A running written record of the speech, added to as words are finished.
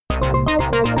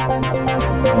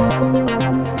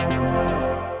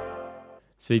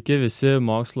Sveiki visi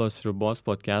Mokslo sriubos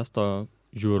podcast'o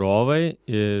žiūrovai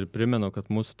ir primenu, kad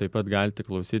mūsų taip pat galite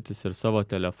klausytis ir savo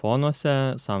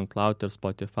telefonuose, SoundCloud ir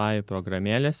Spotify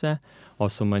programėlėse, o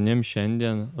su manim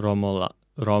šiandien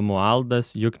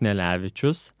Romualdas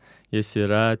Juknelevičius. Jis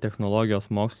yra technologijos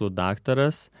mokslų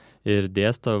daktaras ir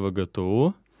dėsto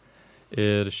VGTU.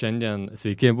 Ir šiandien,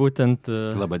 sveiki būtent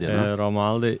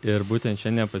Romualdai, ir būtent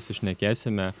šiandien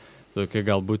pasišnekėsime tokia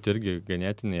galbūt irgi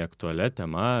ganėtinai aktualia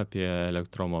tema apie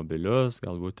elektromobilius,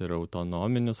 galbūt ir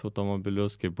autonominius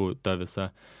automobilius, kaip ta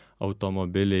visa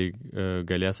automobiliai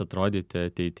galės atrodyti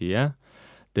ateityje.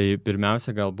 Tai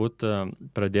pirmiausia, galbūt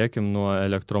pradėkim nuo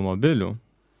elektromobilių.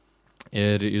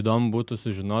 Ir įdomu būtų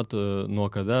sužinoti,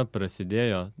 nuo kada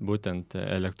prasidėjo būtent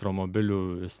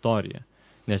elektromobilių istorija.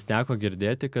 Nes teko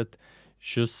girdėti, kad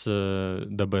šis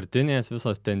dabartinės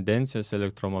visos tendencijos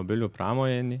elektromobilių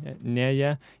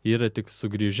pramonėje yra tik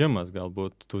sugrįžimas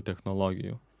galbūt tų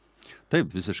technologijų.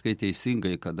 Taip, visiškai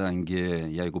teisingai, kadangi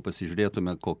jeigu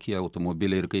pasižiūrėtume, kokie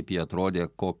automobiliai ir kaip jie atrodė,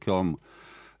 kokiom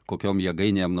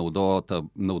jėgainėm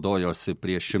naudojosi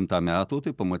prieš 100 metų,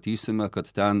 tai pamatysime, kad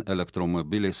ten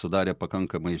elektromobiliai sudarė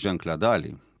pakankamai ženklę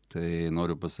dalį. Tai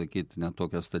noriu pasakyti net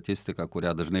tokią statistiką,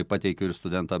 kurią dažnai pateikiu ir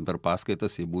studentam per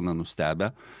paskaitas, jie būna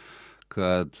nustebę,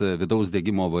 kad vidaus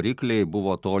degimo varikliai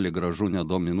buvo toli gražu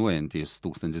nedominuojantys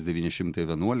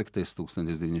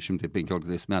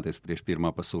 1911-1915 metais prieš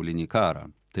Pirmą pasaulinį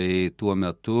karą. Tai tuo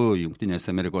metu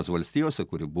Jungtinėse Amerikos valstijose,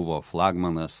 kuri buvo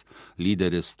flagmanas,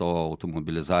 lyderis to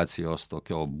automobilizacijos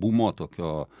tokio bumo,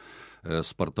 tokio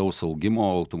spartaus augimo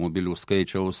automobilių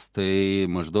skaičiaus, tai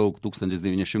maždaug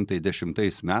 1910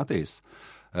 metais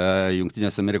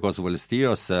Jungtinėse Amerikos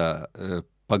valstijose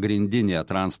pagrindinė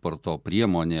transporto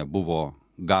priemonė buvo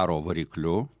garo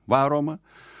varikliu varoma,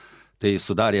 tai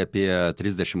sudarė apie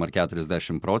 30 ar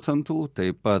 40%,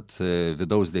 taip pat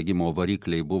vidaus degimo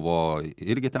varikliai buvo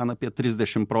irgi ten apie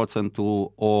 30%,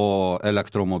 o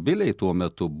elektromobiliai tuo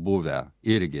metu buvę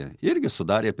irgi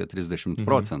sudarė apie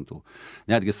 30%.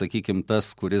 Netgi, sakykime,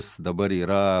 tas, kuris dabar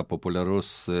yra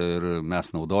populiarus ir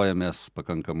mes naudojamės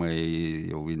pakankamai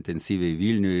jau intensyviai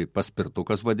Vilniui,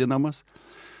 paspirtukas vadinamas,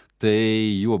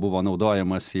 tai juo buvo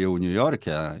naudojamas jau New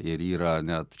York'e ir yra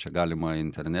net, čia galima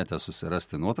internete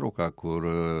susirasti nuotrauką, kur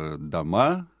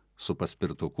dama su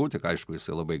paspirtuku, tik aišku,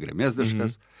 jisai labai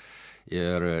gremėzdiškas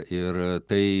ir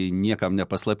tai niekam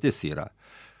nepaslaptis yra.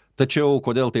 Tačiau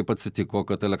kodėl taip atsitiko,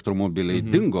 kad elektromobiliai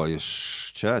dingo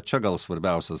iš čia gal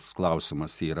svarbiausias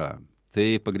klausimas yra.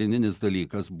 Tai pagrindinis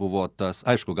dalykas buvo tas,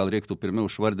 aišku, gal reiktų pirmiau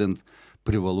išvardinti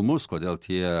privalumus, kodėl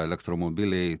tie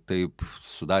elektromobiliai taip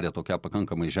sudarė tokią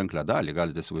pakankamai ženklę dalį.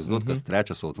 Galite įsivaizduoti, kas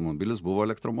trečias automobilis buvo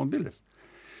elektromobilis.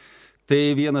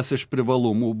 Tai vienas iš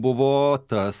privalumų buvo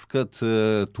tas, kad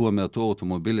tuo metu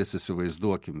automobilis,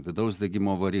 įsivaizduokim, vidaus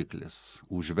degimo variklis.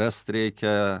 Užvest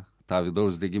reikia tą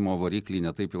vidaus degimo variklį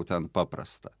ne taip jau ten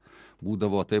paprasta.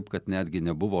 Būdavo taip, kad netgi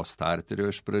nebuvo starterio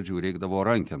iš pradžių, reikdavo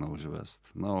rankeną užvest.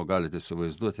 Na, o galite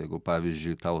įsivaizduoti, jeigu,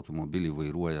 pavyzdžiui, tą automobilį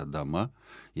vairuoja dama,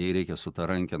 jai reikia su tą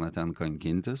rankeną ten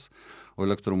kankintis, o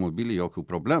elektromobilį jokių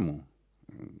problemų.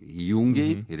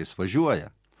 Įjungiai ir jis važiuoja.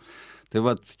 Tai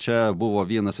vat čia buvo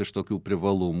vienas iš tokių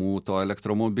privalumų to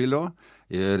elektromobilio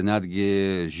ir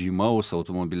netgi žymaus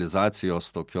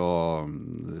automobilizacijos tokio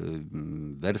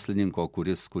verslininko,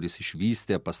 kuris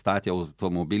išvystė, pastatė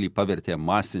automobilį, pavertė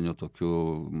masinę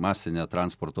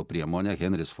transporto priemonę,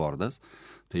 Henris Fordas,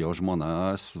 tai jo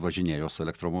žmona važinėjo su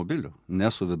elektromobiliu, ne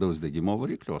su vidaus degimo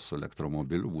varikliu, o su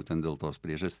elektromobiliu, būtent dėl tos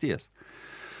priežasties.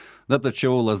 Na,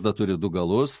 tačiau lazda turi du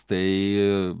galus, tai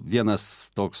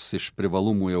vienas toks iš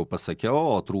privalumų jau pasakiau,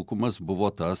 o trūkumas buvo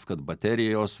tas, kad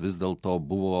baterijos vis dėlto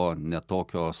buvo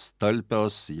netokios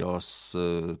talpios, jos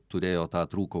turėjo tą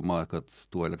trūkumą, kad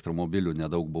tų elektromobilių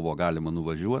nedaug buvo galima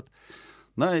nuvažiuoti.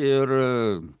 Na ir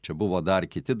čia buvo dar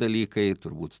kiti dalykai,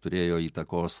 turbūt turėjo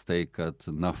įtakos tai, kad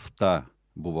nafta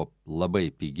buvo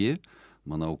labai pigi.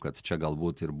 Manau, kad čia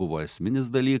galbūt ir buvo esminis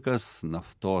dalykas,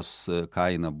 naftos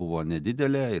kaina buvo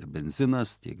nedidelė ir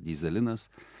benzinas, tiek dyzelinas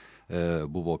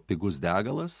buvo pigus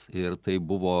degalas ir tai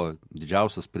buvo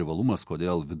didžiausias privalumas,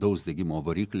 kodėl vidaus degimo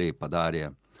varikliai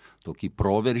padarė tokį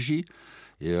proveržį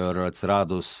ir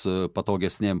atsiradus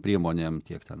patogesnėm priemonėm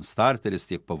tiek ten starteris,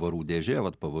 tiek pavarų dėžė,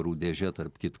 pavarų dėžė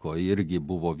tarp kitko irgi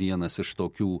buvo vienas iš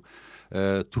tokių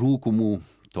trūkumų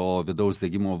to vidaus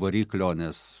degimo variklio,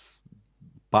 nes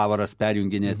pavaras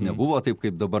perjunginėti nebuvo taip,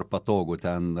 kaip dabar patogu,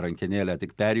 ten rankenėlę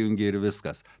tik perjungi ir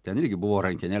viskas. Ten irgi buvo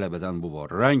rankenėlė, bet ten buvo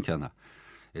rankena.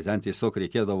 Ir ten tiesiog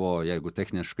reikėdavo, jeigu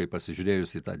techniškai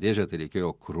pasižiūrėjus į tą dėžę, tai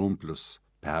reikėjo krumplius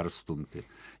perstumti.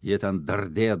 Jie ten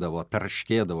dardėdavo,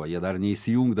 tarškėdavo, jie dar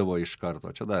neįsijungdavo iš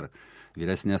karto. Čia dar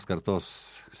vyresnės kartos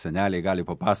seneliai gali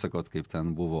papasakot, kaip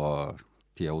ten buvo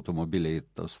tie automobiliai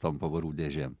tom pavarų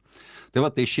dėžėm. Tai va,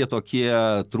 tai šie tokie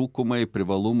trūkumai,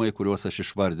 privalumai, kuriuos aš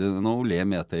išvardinau,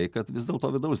 lėmė tai, kad vis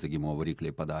dėlto vidaus degimo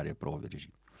varikliai padarė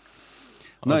proveržį.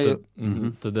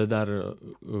 Tada dar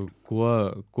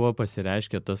kuo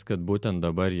pasireiškia tas, kad būtent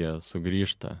dabar jie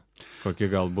sugrįžta? Kokie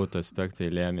galbūt aspektai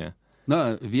lėmė?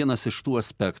 Vienas iš tų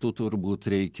aspektų turbūt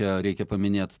reikia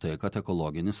paminėti tai, kad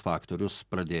ekologinis faktorius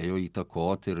pradėjo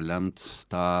įtakoti ir lemt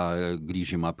tą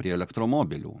grįžimą prie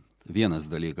elektromobilių. Vienas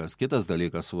dalykas. Kitas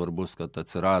dalykas svarbus, kad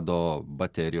atsirado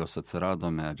baterijos, atsirado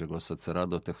medžiagos,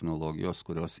 atsirado technologijos,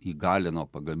 kurios įgalino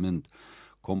pagaminti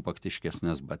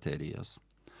kompaktiškesnės baterijas.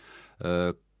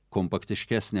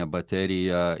 Kompaktiškesnė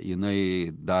baterija, jinai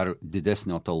dar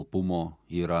didesnio talpumo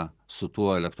yra, su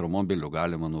tuo elektromobiliu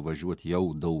galima nuvažiuoti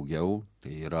jau daugiau,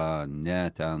 tai yra ne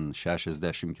ten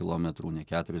 60 km, ne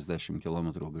 40 km,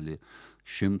 gali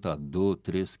 100, 2,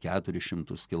 3,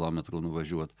 400 km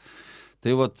nuvažiuoti.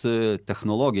 Tai vat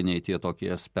technologiniai tie tokie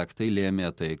aspektai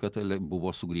lėmė tai, kad buvo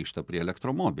sugrįžta prie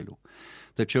elektromobilių.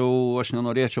 Tačiau aš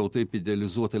nenorėčiau taip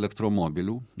idealizuoti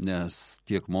elektromobilių, nes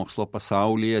tiek mokslo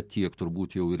pasaulyje, tiek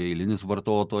turbūt jau ir eilinis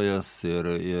vartotojas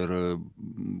ir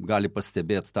gali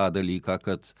pastebėti tą dalyką,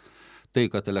 kad tai,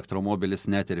 kad elektromobilis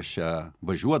neteršia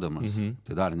važiuodamas,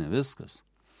 tai dar ne viskas.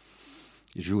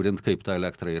 Žiūrint, kaip ta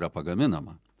elektra yra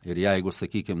pagaminama. Ir jeigu,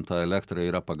 sakykime, ta elektra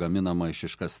yra pagaminama iš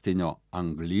iškastinio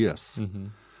anglies,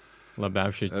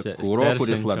 kuro,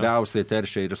 kuris labiausiai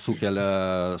teršia ir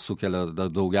sukelia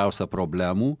daugiausia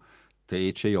problemų, tai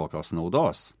čia jokios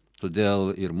naudos.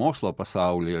 Todėl ir mokslo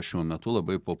pasaulyje šiuo metu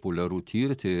labai populiaru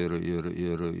tirti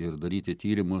ir daryti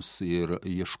tyrimus ir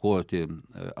ieškoti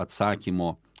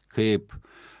atsakymo, kaip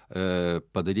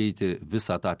padaryti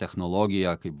visą tą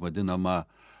technologiją, kaip vadinama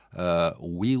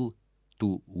well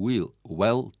to wheel,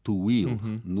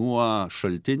 nuo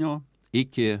šaltinio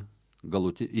iki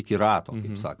rato,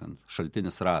 kaip sakant,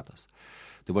 šaltinis ratas.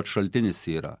 Tai vat šaltinis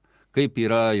yra, kaip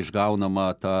yra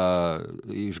išgaunami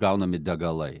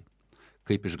degalai,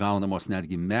 kaip išgaunamos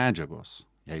netgi medžiagos.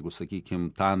 Jeigu, sakykime,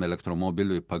 tam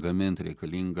elektromobiliui pagaminti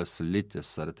reikalingas litis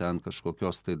ar ten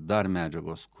kažkokios tai dar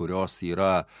medžiagos, kurios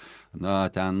yra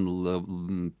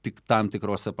tik tam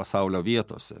tikrose pasaulio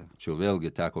vietose. Čia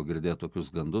vėlgi teko girdėti tokius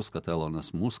gandus, kad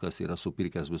Elonas Muskas yra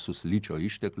supirkęs visus ličio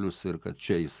išteklius ir kad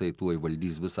čia jisai tuoj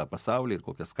valdys visą pasaulį ir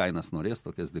kokias kainas norės,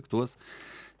 tokias diktuos.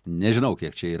 Nežinau,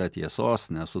 kiek čia yra tiesos,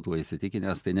 nesu tuo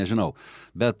įsitikinęs, tai nežinau.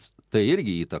 Bet tai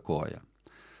irgi įtakoja.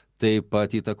 Taip pat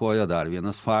įtakoja dar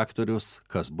vienas faktorius,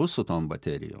 kas bus su tom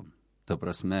baterijom. Ta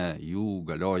prasme, jų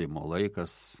galiojimo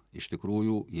laikas iš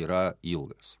tikrųjų yra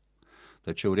ilgas.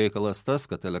 Tačiau reikalas tas,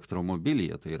 kad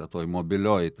elektromobilyje, tai yra toj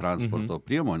mobilioj transporto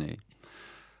priemoniai,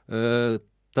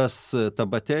 ta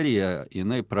baterija,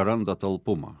 jinai praranda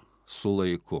talpumą su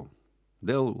laiku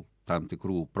dėl tam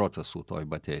tikrų procesų toj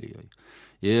baterijoje.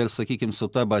 Ir, sakykime, su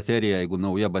ta baterija, jeigu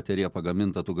nauja baterija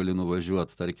pagaminta, tu gali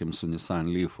nuvažiuoti, tarkim, su Nissan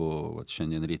Leafu,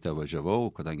 šiandien ryte važiavau,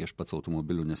 kadangi aš pats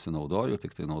automobilių nesinaudoju,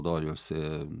 tik tai naudojuosi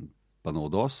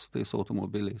panaudos tais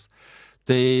automobiliais,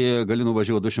 tai gali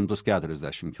nuvažiuoti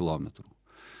 240 km.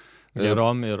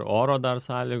 Gerom ir oro dar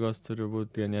sąlygos turi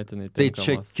būti ganėtinai tinkamos. Tai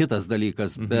čia kitas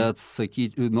dalykas, bet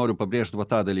noriu pabrėžti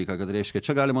tą dalyką, kad reiškia,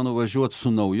 čia galima nuvažiuoti su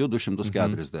nauju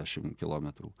 240 km.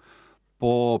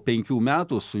 Po 5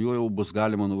 metų su juo jau bus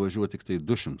galima nuvažiuoti tik tai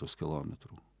 200 km.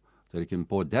 Tarkim,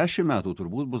 po 10 metų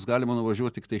turbūt bus galima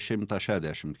nuvažiuoti tik tai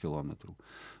 160 km.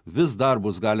 Vis dar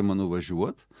bus galima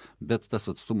nuvažiuoti, bet tas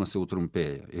atstumas jau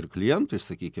trumpėja. Ir klientui,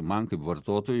 sakykime, man kaip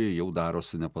vartotojui jau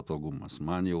darosi nepatogumas.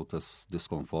 Man jau tas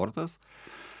diskomfortas.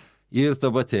 Ir ta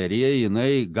baterija,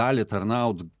 jinai gali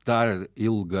tarnauti dar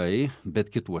ilgai,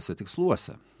 bet kituose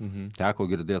tiksluose. Teko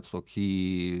girdėti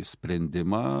tokį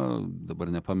sprendimą, dabar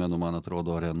nepamenu, man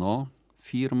atrodo, Renault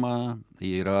firma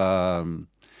yra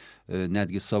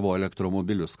netgi savo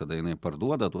elektromobilius, kada jinai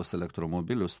parduoda tuos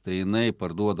elektromobilius, tai jinai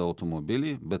parduoda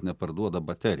automobilį, bet neparduoda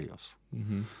baterijos.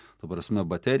 Ta prasme,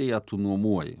 bateriją tu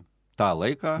nuomuoji tą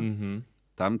laiką,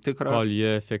 tam tikrą. Kol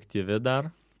jie efektyvi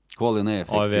dar? Kol jinai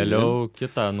efektyvi. O vėliau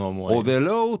kitą nuomoji. O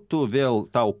vėliau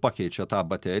tau pakeičia tą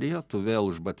bateriją, tu vėl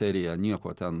už bateriją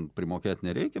nieko ten primokėti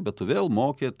nereikia, bet tu vėl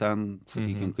moki ten,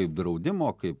 sakykime, kaip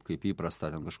draudimo, kaip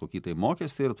įprasta ten kažkokį tai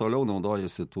mokestį ir toliau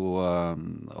naudojasi tuo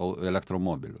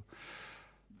elektromobiliu.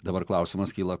 Dabar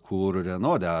klausimas kyla, kur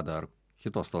Renault deda ar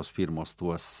kitos tos firmos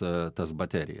tas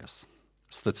baterijas.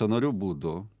 Stacionariu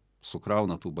būdu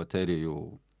sukrauna tų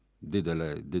baterijų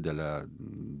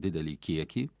didelį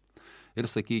kiekį. Ir,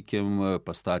 sakykime,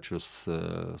 pastačius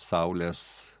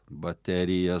saulės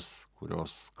baterijas,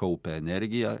 kurios kaupia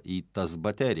energiją į tas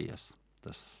baterijas,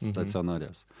 tas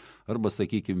stacionarias. Arba,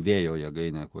 sakykime, vėjo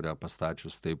jėgainė, kurią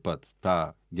pastačius taip pat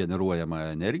ta generuojama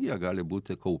energija gali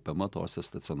būti kaupiama tose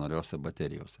stacionariuose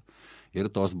baterijose. Ir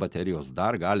tos baterijos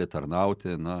dar gali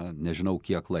tarnauti, nežinau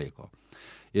kiek laiko.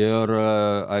 Ir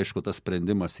aišku, tas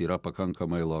sprendimas yra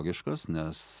pakankamai logiškas,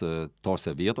 nes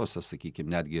tose vietose, sakykime,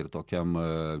 netgi ir tokiam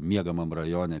miegamam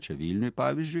rajone čia Vilniui,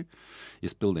 pavyzdžiui,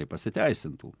 jis pilnai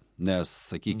pasiteisintų. Nes,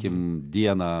 sakykime,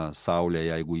 dieną saulė,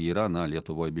 jeigu yra,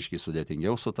 Lietuvoje biškai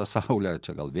sudėtingiau su ta saulė,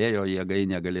 čia gal vėjo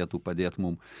jėgainė galėtų padėti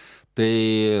mums. Tai,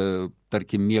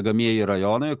 tarkim, miegamieji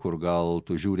rajonai, kur gal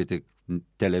tu žiūri tik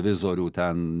televizorių,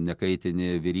 ten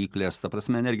nekaitini viryklės, ta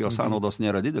prasme, energijos sąnaudos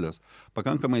nėra didelės.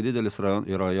 Pakankamai didelis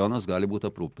rajonas gali būti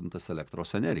aprūpintas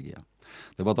elektros energija.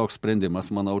 Tai va toks sprendimas,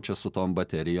 manau, čia su tom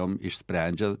baterijom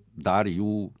išsprendžia dar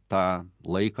jų tą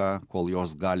laiką, kol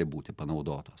jos gali būti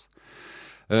panaudotos.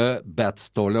 Bet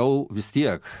toliau vis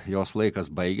tiek jos laikas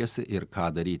baigėsi ir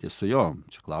ką daryti su jom.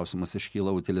 Čia klausimas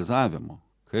iškyla utilizavimu.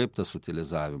 Kaip tas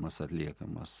utilizavimas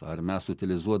atliekamas? Ar mes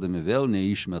utilizuodami vėl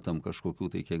neišmetam kažkokių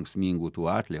tai kenksmingų tų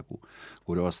atliekų,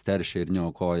 kurios teršia ir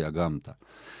niokoja gamtą?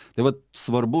 Tai vat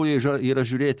svarbu yra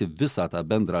žiūrėti visą tą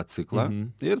bendrą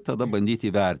ciklą ir tada bandyti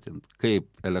įvertinti,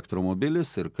 kaip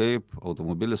elektromobilis ir kaip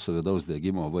automobilis su vidaus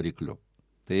degimo varikliu.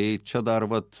 Tai čia dar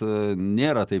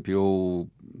nėra taip jau,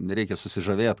 nereikia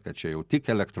susižavėti, kad čia jau tik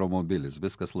elektromobilis,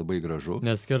 viskas labai gražu.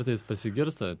 Nes kartais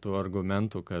pasigirsta tų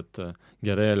argumentų, kad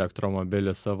gerai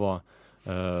elektromobilis savo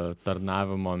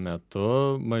tarnavimo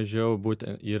metu mažiau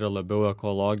yra labiau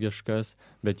ekologiškas,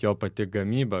 bet jo pati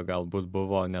gamyba galbūt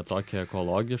buvo netokia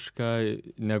ekologiška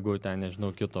negu ten, nežinau,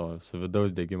 kito su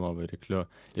vidaus degimo varikliu.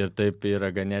 Ir taip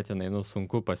yra ganėtinai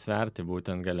sunku pasverti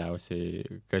būtent galiausiai,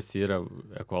 kas yra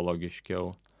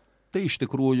ekologiškiau. Tai iš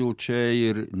tikrųjų čia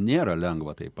ir nėra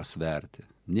lengva tai pasverti.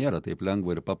 Nėra taip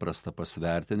lengva ir paprasta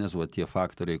pasverti, nes tie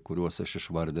faktoriai, kuriuos aš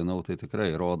išvardinau, tai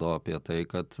tikrai rodo apie tai,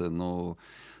 kad,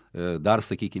 dar,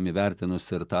 sakykime, įvertinus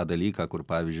ir tą dalyką, kur,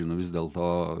 pavyzdžiui, vis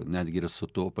dėlto netgi ir su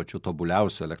tuo pačiu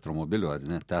tobuliausiu elektromobiliu, ar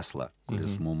ne, Tesla,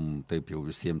 kuris mums taip jau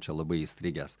visiems čia labai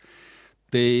įstrigęs.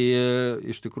 Tai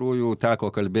iš tikrųjų teko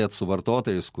kalbėti su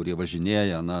vartotojais, kurie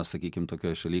važinėja, sakykime,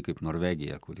 tokioje šalyje kaip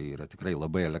Norvegija, kuri yra tikrai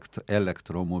labai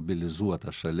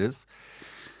elektromobilizuota šalis.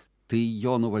 Tai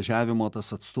jo nuvažiavimo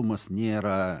tas atstumas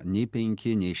nėra nei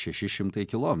 5, nei 600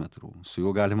 kilometrų. Su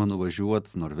juo galima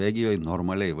nuvažiuoti Norvegijoje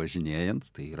normaliai važinėjant,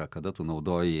 tai yra kada tu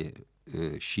naudoji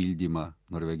šildymą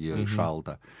Norvegijoje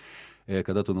šaltą,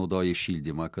 kada tu naudoji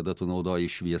šildymą, kada tu naudoji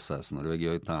šviesas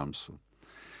Norvegijoje tamsų.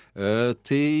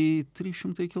 Tai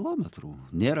 300 kilometrų.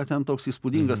 Nėra ten toks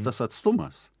įspūdingas tas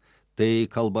atstumas. Tai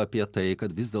kalba apie tai,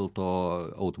 kad vis dėlto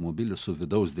automobilis su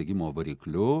vidaus degimo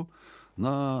varikliu,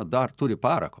 dar turi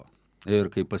parako.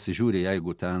 Ir kai pasižiūri,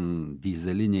 jeigu ten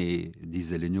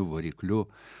dyzeliniu varikliu,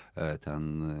 ten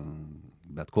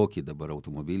bet kokį dabar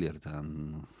automobilį, ir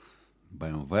ten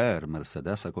BMW ar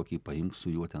Mercedesą kokį paimk, su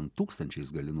juo ten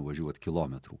 1000 gali nuvažiuoti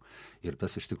kilometrų. Ir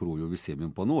tas iš tikrųjų visiems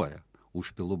imponuoja.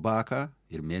 Užpilu baką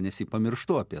ir mėnesį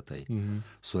pamirštu apie tai.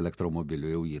 Su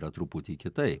elektromobiliu jau yra truputį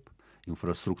kitaip.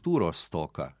 Infrastruktūros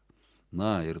stoka.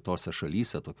 Ir tose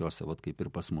šalyse, tokiose kaip ir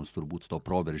pas mus, turbūt to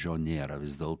proveržio nėra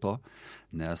vis dėlto,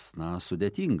 nes,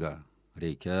 sudėtinga.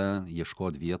 Reikia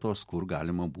ieškoti vietos, kur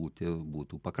galima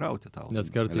būtų pakrauti tą elektromobilį.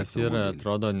 Nes kartais yra,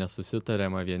 atrodo,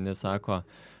 nesusitariama, vieni sako,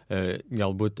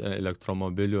 galbūt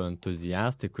elektromobilių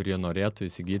entuziastai, kurie norėtų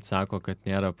įsigyti, sako, kad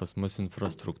nėra pas mus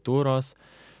infrastruktūros,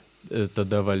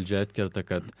 tada valdžia atkerta,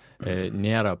 kad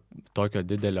nėra tokio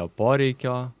didelio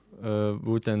poreikio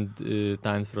būtent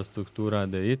tą infrastruktūrą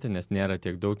daryti, nes nėra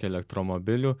tiek daug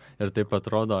elektromobilių ir taip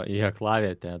atrodo į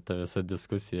aklavietę ta visa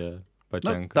diskusija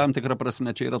patenka. Tam tikrą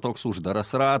prasme čia yra toks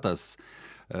uždaras ratas.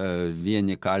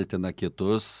 Vieni kaltina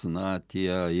kitus, tie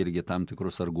irgi tam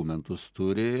tikrus argumentus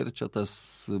turi ir čia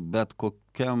tas bet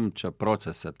kokiam čia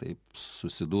procese taip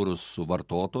susidūrus su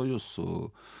vartotoju, su,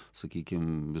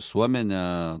 sakykime,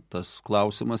 visuomenė, tas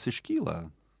klausimas iškyla.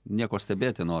 Nieko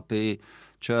stebėtino. Tai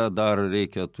čia dar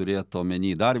reikia turėti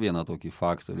omeny dar vieną tokį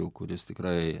faktorių, kuris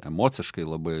tikrai emociškai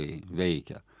labai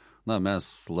veikia.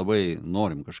 Mes labai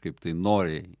norim kažkaip tai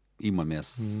noriai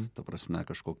imamės, ta prasme,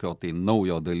 kažkokio tai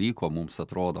naujo dalyko, mums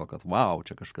atrodo, kad wow,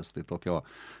 čia kažkas tai tokio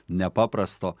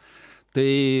nepaprasto. Tai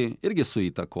irgi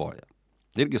suįtakoja.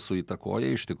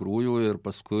 Iš tikrųjų ir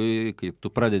paskui, kai tu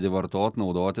pradedi vartot,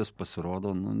 naudotis,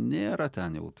 pasirodo, nėra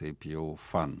ten jau taip jau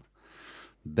fun.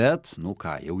 Bet,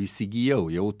 jau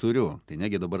įsigijau, jau turiu. Tai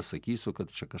negi dabar sakysiu,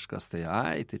 kad čia kažkas tai,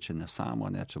 tai čia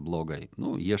nesąmonė, čia blogai.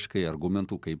 Ieškai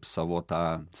argumentų, kaip savo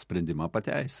tą sprendimą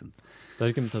pateisinti.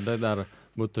 Tarkim, tada dar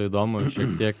Būtų įdomu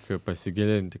šiek tiek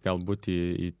pasigilinti galbūt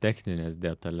į techninės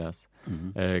detalės.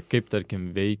 Kaip,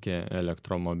 tarkim, veikia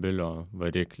elektromobilio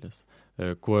variklis?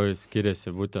 Kuo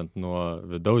skiriasi būtent nuo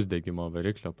vidaus degimo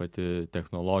variklio pati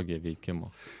technologija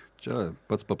veikimo? Čia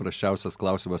pats paprasčiausias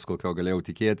klausimas, kokio galėjau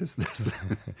tikėtis,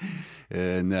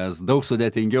 nes daug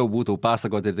sudėtingiau būtų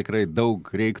pasakoti ir tikrai daug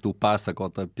reiktų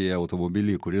pasakoti apie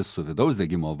automobilį, kuris su vidaus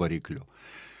degimo varikliu.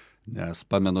 Nes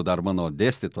pamenu dar mano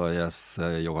dėstytojas,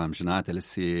 jau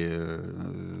amžinatelis,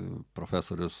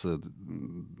 profesorius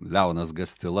Leonas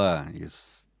Gastila,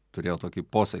 jis turėjo tokį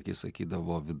posakį,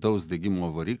 sakydavo, vidaus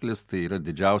degimo variklis tai yra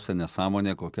didžiausia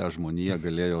nesąmonė, kokią žmonija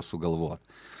galėjo sugalvoti.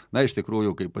 Na, iš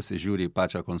tikrųjų, kai pasižiūri į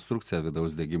pačią konstrukciją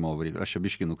vidaus degimo variklio, aš čia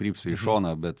biškį nukrypsiu į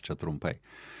šoną, bet čia trumpai.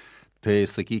 Tai,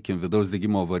 sakykime, vidaus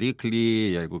degimo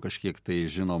variklį, jeigu kažkiek tai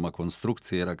žinoma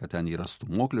konstrukcija yra, kad ten yra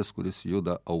stūmoklis, kuris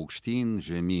juda aukštyn,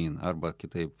 žemyn, arba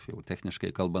kitaip jau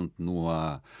techniškai kalbant nuo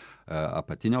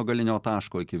apatinio galinio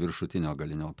taško iki viršutinio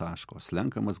galinio taško.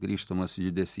 Slenkamas grįžtamas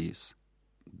judesys.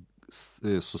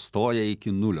 Sustoja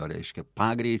iki nulio, reiškia,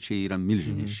 pagreičiai yra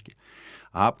milžiniški.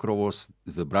 Apkrovos,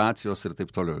 vibracijos ir taip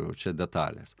toliau, čia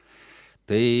detalės.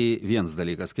 Tai vienas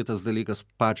dalykas. Kitas dalykas,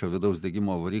 pačio vidaus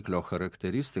degimo variklio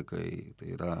charakteristikai,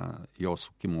 tai yra jo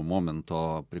sukimo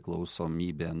momento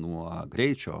priklausomybė nuo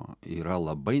greičio, yra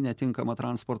labai netinkama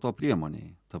transporto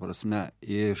priemoniai. Ta prasme,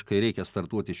 ir kai reikia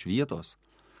startuoti iš vietos,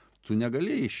 tu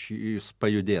negali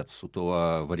pajudėti su tuo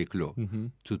varikliu.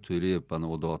 Tu turi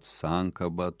panaudoti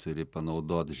sankabą, turi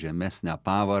panaudoti žemesnę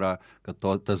pavarą, kad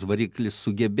tas variklis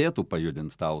sugebėtų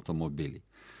pajudinti tą automobilį.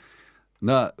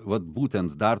 Na, vat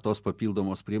būtent dar tos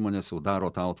papildomos priemonės jau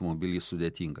daro tą automobilį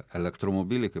sudėtingą.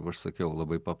 Elektromobilį, kaip aš sakiau,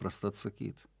 labai paprasta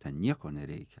atsakyti. Ten nieko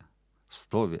nereikia.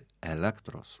 Stovi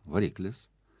elektros variklis,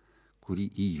 kurį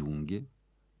įjungi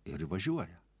ir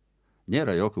važiuoja.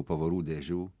 Nėra jokių pavarų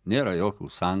dėžių, nėra jokių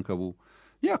sankavų,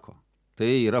 nieko. Tai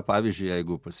yra, pavyzdžiui,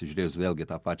 jeigu pasižiūrėjus vėlgi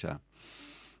tą pačią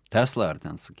Tesla, ar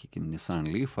ten, sakykime, Nissan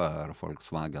Leafą, ar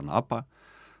Volkswagen Upą,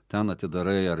 ten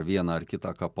atidarai ar vieną ar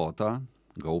kitą kapotą,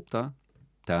 gaubtą,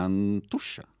 ten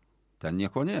tuščia, ten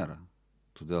nieko nėra.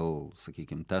 Todėl,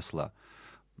 sakykime, Tesla,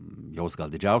 jos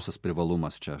gal didžiausias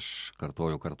privalumas, čia aš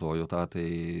kartoju tą, tai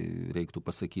reiktų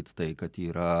pasakyti tai, kad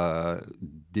yra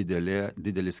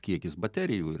didelis kiekis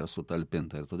baterijų yra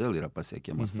sutalpinta ir todėl yra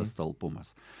pasiekiamas tas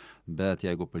talpumas. Bet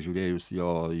jeigu pažiūrėjus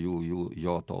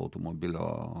jo to automobilio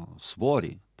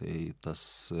svorį, tai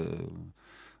tas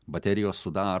baterijos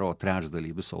sudaro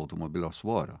trečdalį viso automobilio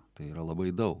svorio. Tai yra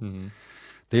labai daug.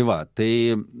 Tai va,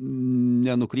 tai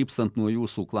nenukrypstant nuo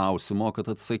jūsų klausimo, kad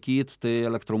atsakyt, tai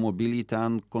elektromobilį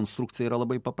ten konstrukcija yra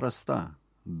labai paprasta.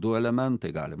 2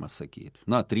 elementai galima sakyti.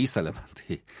 Na, 3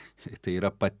 elementai. Tai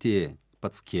yra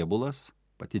pats kėbulas,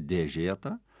 pati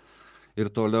dėžėta ir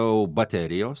toliau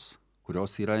baterijos,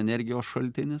 kurios yra energijos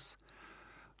šaltinis.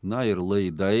 Na ir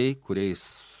laidai,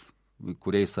 kuriais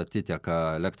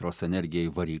atiteka elektros energija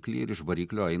į variklį ir iš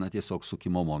variklio eina tiesiog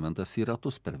sukimo momentas į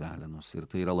ratus per velenus. Ir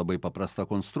tai yra labai paprasta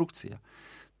konstrukcija.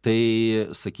 Tai,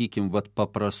 sakykime,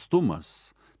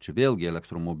 paprastumas, čia vėlgi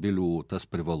elektromobilių tas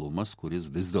privalumas, kuris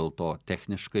vis dėlto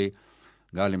techniškai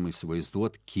galima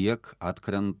įsivaizduoti, kiek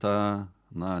atkrenta,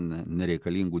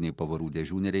 nereikalingų nei pavarų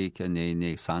dėžių nereikia,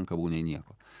 nei sankavų, nei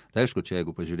nieko. Tai aišku, čia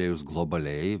jeigu pažiūrėjus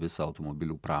globaliai visą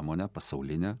automobilių pramonę,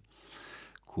 pasaulinę,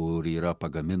 kur yra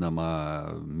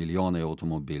pagaminama milijonai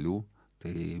automobilių,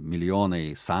 tai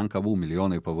milijonai sankavų,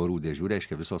 milijonai pavarų dėžių,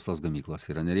 reiškia visos tos gamyklos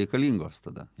yra nereikalingos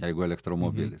tada, jeigu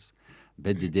elektromobilis.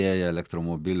 Bet didėja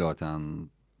elektromobilio ten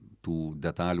tų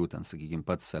detalių, ten, sakykime,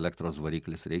 pats elektros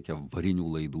variklis, reikia varinių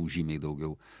laidų žymiai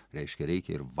daugiau, reiškia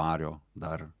reikia ir vario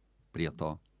dar prie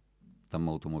to tam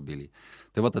automobilį.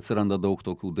 Tai vat atsiranda daug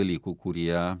tokių dalykų,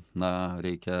 kurie,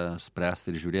 reikia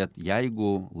spręsti ir žiūrėti,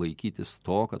 jeigu laikytis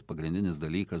to, kad pagrindinis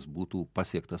dalykas būtų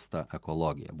pasiektas ta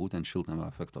ekologija, būtent šiltnamio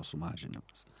efekto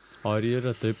sumažinimas. O ar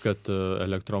yra taip, kad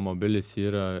elektromobilis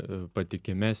yra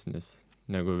patikimesnis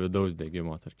negu vidaus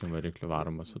degimo, tarkim, variklių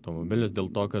varomas automobilis, dėl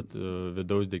to, kad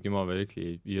vidaus degimo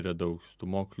varikliai yra daug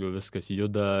stūmoklių, viskas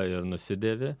juda ir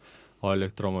nusidėvi, o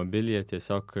elektromobilyje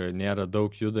tiesiog nėra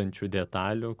daug judančių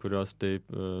detalių, kurios taip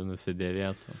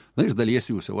nusidėvėtų. Na, iš dalies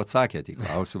jūs jau atsakėte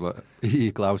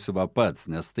į klausimą pats,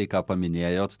 nes tai, ką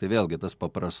paminėjot, tai vėlgi tas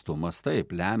paprastumas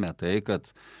taip lemia tai, kad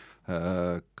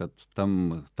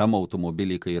tam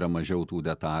automobilį, kai yra mažiau tų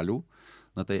detalių,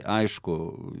 na tai aišku,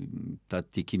 ta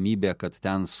tikimybė, kad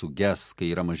ten suges,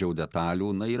 kai yra mažiau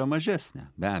detalių, yra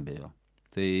mažesnė, be abejo.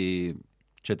 Tai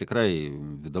čia tikrai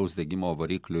vidaus degimo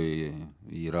varikliui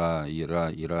yra ir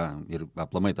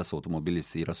aplamai tas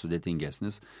automobilis yra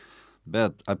sudėtingesnis,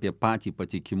 bet apie patį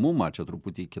patikimumą čia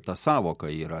truputį kita savoka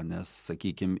yra, nes,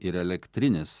 sakykime, ir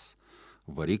elektrinis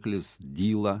variklis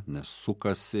dyla, nes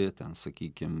sukasi, ten,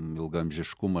 sakykime,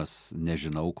 ilgamžiškumas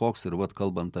nežinau koks. Ir vat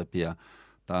kalbant apie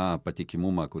tą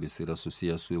patikimumą, kuris yra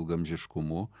susijęs su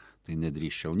ilgamžiškumu, tai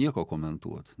nedrįsčiau nieko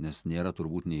komentuoti, nes nėra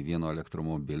turbūt nei vieno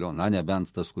elektromobilio, nebent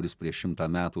tas, kuris prieš 100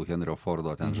 metų Henrio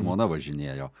Fordo ten žmona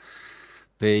važinėjo.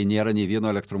 Tai nėra nei vieno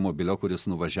elektromobilio, kuris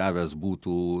nuvažiavęs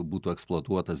būtų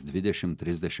eksploatuotas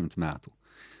 20-30 metų.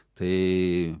 Tai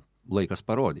laikas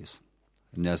parodys.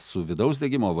 Nes su vidaus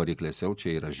degimo varikliais jau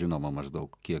čia yra žinoma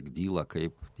maždaug, kiek dyla,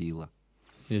 kaip dyla.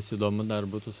 Jis įdomu dar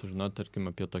būtų sužinoti, tarkim,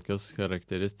 apie tokias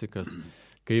charakteristikas,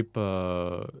 kaip,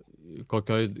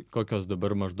 kokios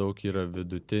dabar maždaug yra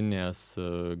vidutinės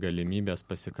galimybės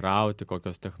pasikrauti,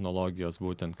 kokios technologijos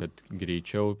būtent, kad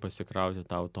greičiau pasikrauti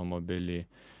tą automobilį,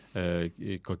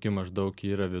 kokie maždaug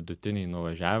yra vidutiniai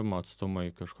nuvažiavimo atstumai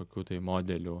kažkokių tai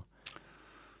modelių.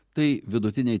 Tai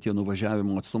vidutiniai tie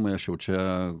nuvažiavimo atstumai, aš jau čia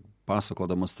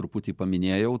pasakodamas truputį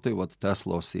paminėjau, tai vat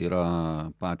Teslos yra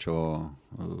pačio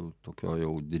tokio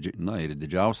jau ir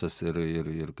didžiausias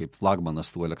ir kaip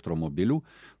flagmanas tų elektromobilių,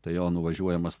 tai jo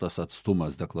nuvažiuojamas tas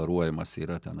atstumas deklaruojamas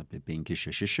yra ten apie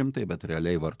 500-600, bet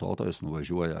realiai vartotojas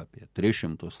nuvažiuoja apie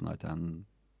 300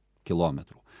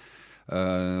 kilometrų.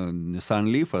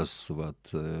 Nissan Leafas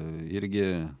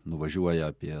irgi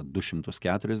nuvažiuoja apie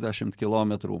 240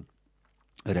 kilometrų.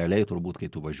 Realiai turbūt, kai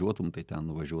tu važiuotum, tai ten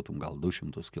nuvažiuotum gal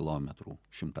 200 kilometrų,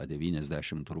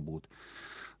 190 turbūt.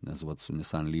 Nes su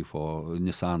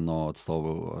Nissano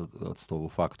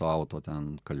atstovų Fakto Auto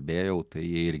ten kalbėjau, tai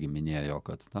jie irgi minėjo,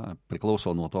 kad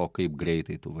priklauso nuo to, kaip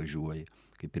greitai tu važiuoji.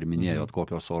 Kaip ir minėjot,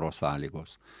 kokios oro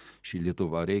sąlygos.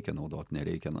 Šildytuvą reikia naudoti,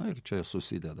 nereikia, ir čia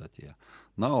susideda tie.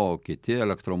 O kiti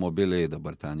elektromobiliai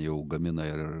dabar ten jau gamina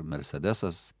ir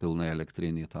Mercedesas pilnai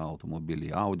elektrinį tą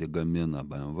automobilį, Audi gamina,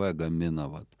 BMW gamina,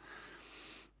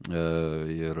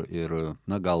 ir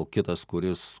gal kitas,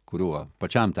 kuriuo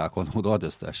pačiam teko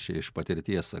naudotis, aš iš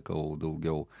patirties sakau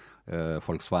daugiau,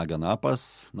 Volkswagen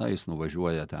Upas, jis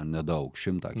nuvažiuoja ten nedaug,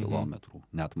 100 kilometrų,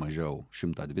 net mažiau,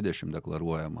 120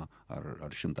 deklaruojama,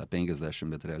 ar 150,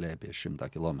 bet realiai apie 100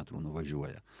 kilometrų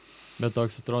nuvažiuoja. Bet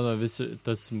toks atrodo,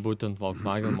 tas būtent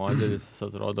Volkswagen modelis, jis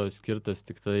atrodo skirtas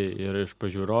tik tai ir iš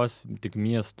pažiūros tik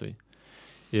miestui.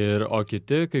 O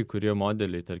kiti, kai kurie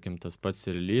modeliai, tarkim, tas pats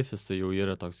ir Leaf, jisai jau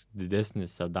yra toks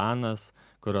didesnis sedanas,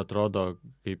 kur atrodo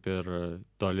kaip ir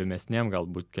tolimesniem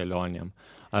galbūt kelionėm.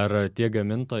 Ar tie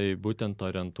gamintojai būtent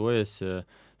orientuojasi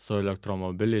su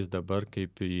elektromobiliais dabar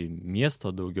kaip į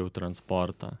miesto daugiau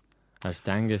transportą? Ar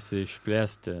stengiasi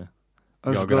išplėsti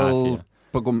geografiją? Aš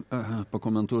gal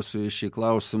pakomentuosiu šį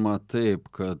klausimą taip,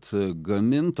 kad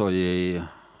gamintojai,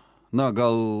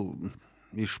 gal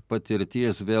iš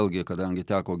patirties vėlgi, kadangi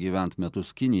teko gyventi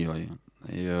metus Kinijoje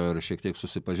ir šiek tiek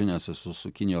susipažinęs su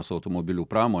Kinijos automobilių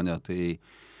pramonė, tai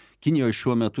Kinijoje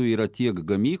šiuo metu yra tiek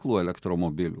gamyklų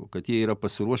elektromobilių, kad jie yra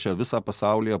pasiruošę visą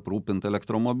pasaulį aprūpinti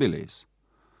elektromobiliais.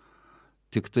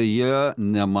 Tik tai jie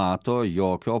nemato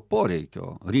jokio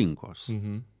poreikio rinkos.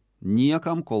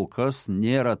 Niekam kol kas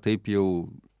nėra taip jau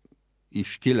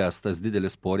iškilęs tas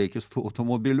didelis poreikis tų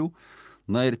automobilių,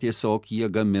 ir tiesiog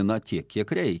jie gamina tiek, kiek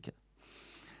reikia.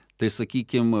 Tai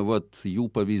sakykime, jų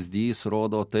pavyzdys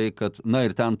rodo tai, kad,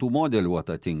 ir ten tų modelių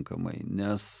atitinkamai,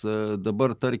 nes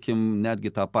dabar, tarkim,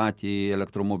 netgi tą patį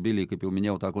elektromobilį, kaip jau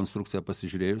minėjau, tą konstrukciją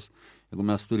pasižiūrėjus, jeigu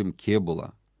mes turim kėbulą,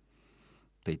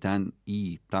 tai ten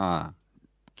į tą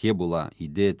kėbulą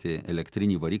įdėti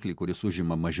elektrinį variklį, kuris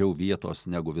užima mažiau vietos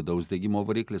negu vidaus degimo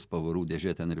variklis, pavarų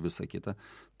dėžė ten ir visa kita,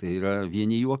 tai yra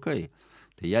vieni juokai.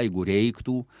 Tai jeigu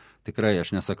reiktų, tikrai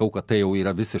aš nesakau, kad tai jau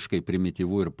yra visiškai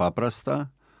primityvu ir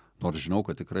paprasta, nors žinau,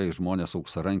 kad tikrai žmonės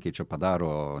auksarankiai čia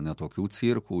padaro netokių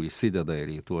cirkų, įsideda ir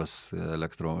į tuos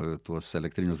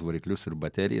elektrinius variklius ir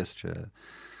baterijas, čia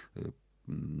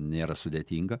nėra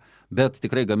sudėtinga, bet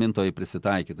tikrai gamintojai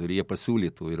prisitaikytų ir jie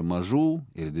pasiūlytų ir mažų,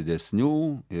 ir didesnių,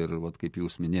 ir kaip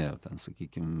jūs minėjote, ten,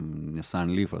 sakykime,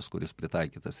 Nissan Leafas, kuris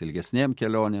pritaikytas ilgesnėm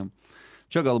kelionėm.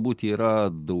 Čia galbūt yra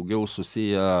daugiau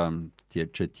susiję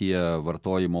tie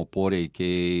vartojimo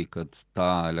poreikiai, kad tą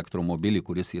elektromobilį,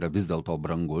 kuris yra vis dėlto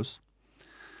brangus,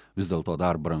 vis dėlto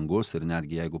dar brangus ir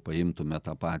netgi jeigu paimtume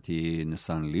tą patį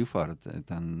Nissan Leafą,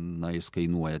 ten jis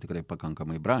kainuoja tikrai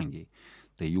pakankamai brangiai.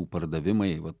 Tai jų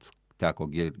pardavimai, teko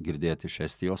girdėti iš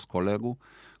Estijos kolegų,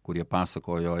 kurie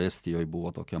pasakojo, Estijoje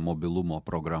buvo tokia mobilumo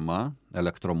programa,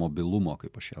 elektromobilumo,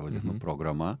 kaip aš ją vadinu,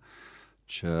 programa.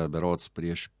 Čia berods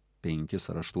prieš 5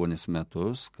 ar 8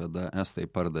 metus, kada Estai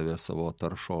pardavė savo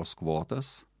taršos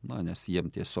kvotas, nes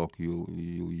jiem tiesiog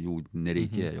jų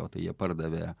nereikėjo, tai jie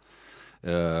pardavė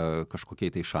kažkokiai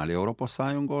tai šaliai Europos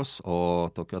Sąjungos, o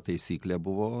tokia taisyklė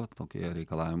buvo, tokie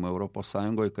reikalavimai Europos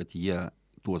Sąjungoje, kad jie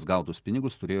tuos gautus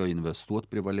pinigus turėjo investuoti,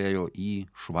 privalėjo į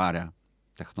švarę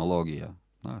technologiją,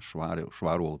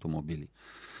 švarų automobilį.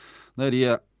 Na ir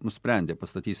jie nusprendė,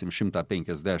 pastatysim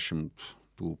 150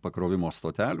 tų pakrovimo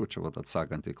stotelių, čia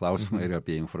atsakant į klausimą ir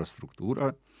apie infrastruktūrą.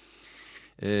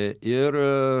 Ir,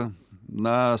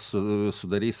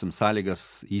 sudarysim sąlygas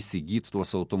įsigyti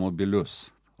tuos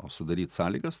automobilius. O sudaryti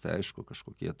sąlygas, tai aišku,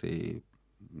 kažkokie tai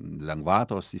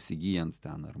lengvatos įsigijant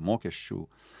ten ar mokesčių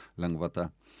lengvata.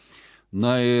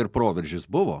 Na ir proveržis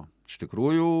buvo. Iš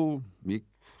tikrųjų,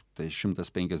 tai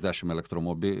 150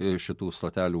 elektromobilių šitų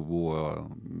stotelių buvo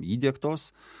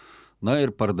įdiegtos. Na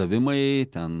ir pardavimai,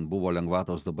 ten buvo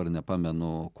lengvatos, dabar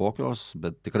nepamenu kokios,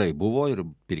 bet tikrai buvo ir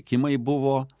pirkimai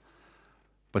buvo.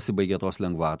 Pasibaigė tos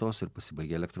lengvatos ir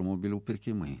pasibaigė elektromobilių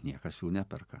pirkimai. Niekas jų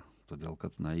neperka, todėl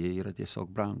kad jie yra tiesiog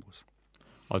brangus.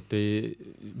 O tai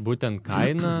būtent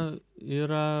kaina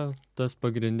yra tas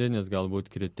pagrindinis galbūt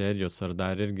kriterijus, ar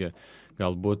dar irgi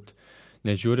galbūt,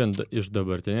 nežiūrint iš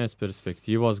dabartinės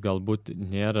perspektyvos, galbūt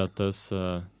nėra tas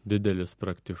didelis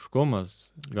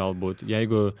praktiškumas. Galbūt,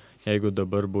 jeigu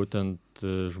dabar būtent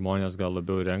žmonės gal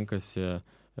labiau renkasi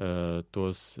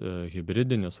tuos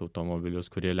hibridinius automobilius,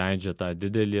 kurie leidžia tą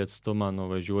didelį atstumą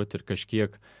nuvažiuoti ir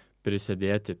kažkiek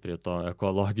prisidėti prie to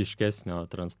ekologiškesnio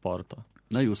transporto.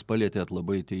 Na, jūs palietėt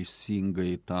labai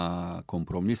teisingai tą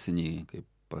kompromisinį, kaip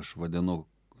aš vadinu,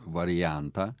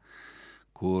 variantą,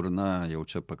 kur, jau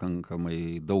čia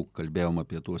pakankamai daug kalbėjom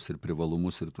apie tuos ir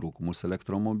privalumus, ir trūkumus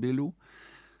elektromobilių.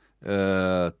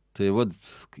 Tai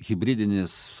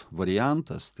hibridinis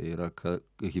variantas, tai yra,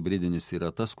 hibridinis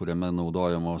yra tas, kuriame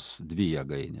naudojamos dvi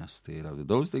jėgainės. Tai yra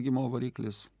vidaus degimo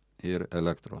variklis ir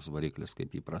elektros variklis,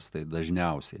 kaip įprastai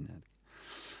dažniausiai netgi.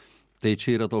 Tai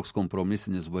čia yra toks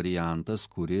kompromisinis variantas,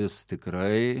 kuris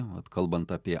tikrai,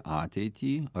 kalbant apie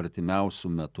ateitį, artimiausių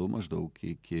metų, maždaug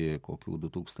iki kokių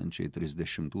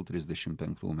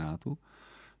 2030-35 metų,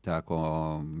 teko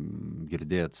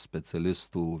girdėti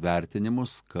specialistų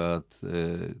vertinimus, kad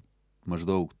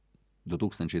maždaug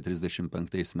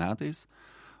 2035 metais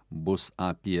bus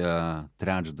apie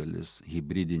trečdalis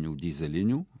hibridinių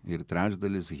dyzelinių ir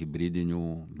trečdalis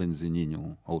hibridinių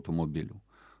benzininių automobilių.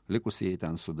 Likusieji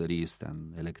ten sudarys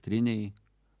elektriniai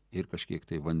ir kažkiek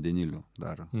tai vandenilių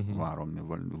dar varomi,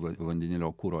 vandenilio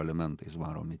kuro elementais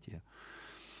varomi tie.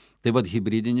 Tai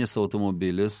hibridinis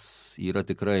automobilis yra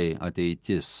tikrai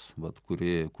ateitis,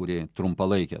 kuri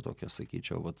trumpalaikė tokia,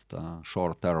 sakyčiau, ta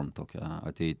short term tokia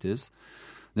ateitis,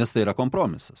 nes tai yra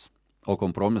kompromisas. O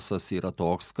kompromisas yra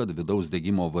toks, kad vidaus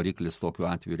degimo variklis tokiu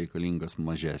atveju reikalingas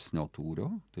mažesnio tūrio,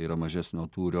 tai yra mažesnio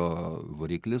tūrio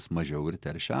variklis mažiau ir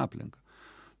teršia aplinką.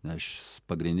 Nes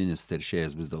pagrindinis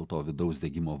teršėjas vis dėlto vidaus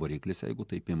degimo variklis, jeigu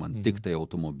taip imant tik tai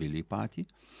automobilį patį.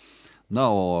 Na,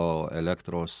 o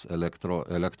elektros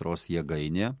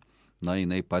jėgainė,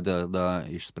 jinai padeda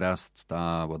išspręsti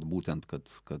tą, būtent,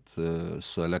 kad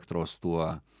su elektros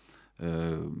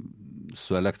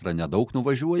su elektra nedaug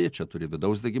nuvažiuoja, čia turi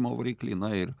vidaus degimo variklį,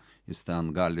 ir jis ten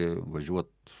gali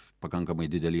važiuoti pakankamai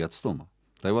didelį atstumą.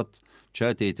 Tai čia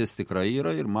ateitis tikrai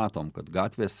yra ir matom, kad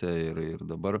gatvėse ir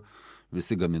dabar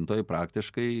visi gamintojai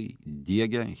praktiškai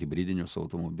diegia hibridinius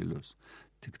automobilius.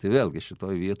 Tik tai vėlgi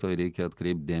šitoje vietoje reikia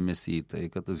atkreipti dėmesį į tai,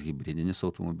 kad tas hibridinis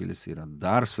automobilis yra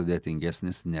dar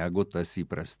sudėtingesnis negu tas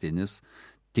įprastinis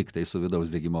tik tai su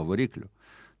vidaus degimo varikliu.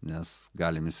 Nes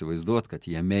galim įsivaizduoti, kad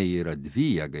jame yra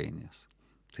dvi jėgainės.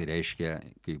 Tai reiškia,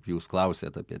 kaip jūs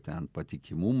klausėt apie ten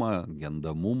patikimumą,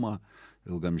 gendamumą,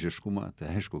 ilgamžiškumą, tai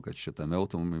aišku, kad šitame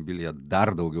automobilyje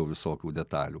dar daugiau visokių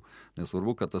detalių.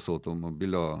 Nesvarbu, kad tas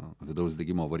automobilio vidaus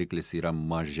degimo variklis yra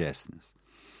mažesnis.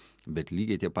 Bet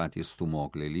lygiai tie patys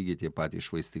stūmokliai, lygiai tie patys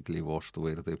švaistikliai,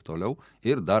 vožtuvai ir taip toliau.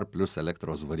 Ir dar plus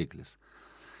elektros variklis.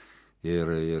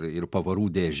 Ir pavarų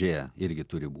dėžė irgi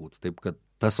turi būti. Taip, kad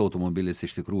tas automobilis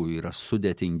iš tikrųjų yra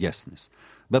sudėtingesnis.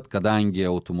 Bet kadangi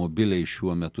automobiliai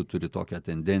šiuo metu turi tokią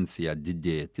tendenciją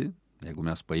didėti, jeigu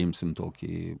mes paimsim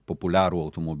tokį populiarų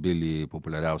automobilį,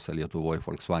 populiariausią Lietuvoje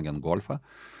Volkswagen Golfą,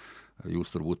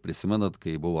 jūs turbūt prisimenat,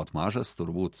 kai buvot mažas,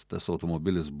 turbūt tas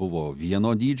automobilis buvo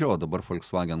vieno dydžio, o dabar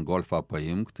Volkswagen Golfą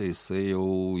paimk, tai jisai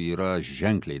jau yra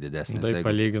ženkliai didesnis. Tai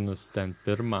palyginus ten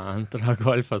 1, 2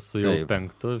 Golfą su jau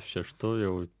 5, 6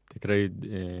 jau tikrai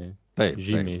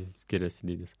žymiai skiriasi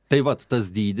dydis. Tai tas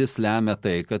dydis lemia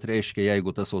tai, kad reiškia,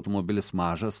 jeigu tas automobilis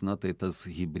mažas, tai tas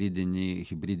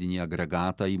hibridinį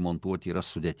agregatą įmontuoti yra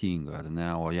sudėtinga, ar ne?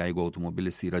 O jeigu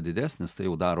automobilis yra didesnis, tai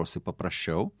jau darosi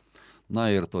paprasčiau.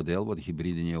 Ir todėl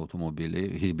hibridiniai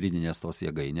automobiliai, hibridinės tos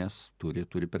jėgainės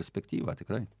turi perspektyvą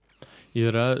tikrai.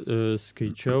 Yra,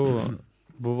 skaičiau,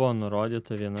 buvo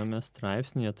nurodyta viename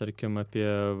straipsnėje, tarkim, apie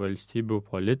valstybių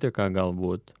politiką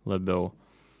galbūt labiau.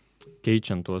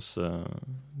 keičiant tuos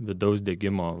vidaus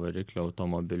degimo variklio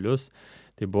automobilius,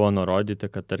 tai buvo nurodyti,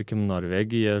 kad tarkim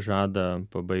Norvegija žada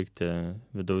pabaigti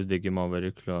vidaus degimo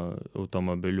variklio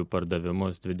automobilių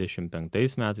pardavimus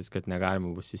 25 metais, kad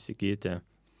negalima bus įsigyti.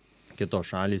 Kitos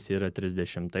šalys yra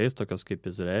 30, tokios kaip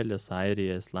Izraelis,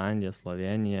 Airija, Islandija,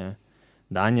 Slovenija,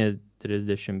 Danija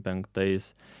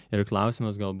 35. Ir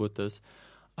klausimas galbūt tas,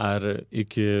 ar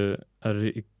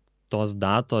tos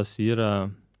datos yra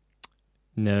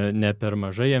ne per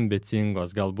mažai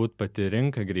ambicingos, galbūt pati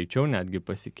rinka greičiau netgi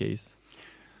pasikeis.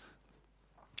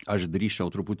 Aš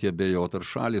drįsčiau truputį abejoti, ar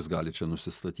šalis gali čia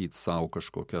nusistatyti savo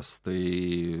kažkokias tai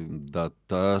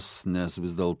datas, nes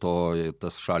vis dėlto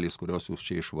tas šalis, kurios jūs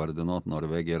čia išvardinot,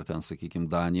 Norvegija ir ten, sakykime,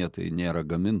 Danija, tai nėra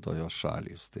gamintojos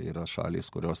šalis, tai yra šalis,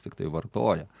 kurios tik tai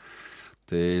vartoja.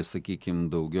 Tai, sakykime,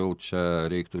 daugiau čia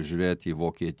reiktų žiūrėti į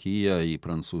Vokietiją, į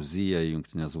Prancūziją, į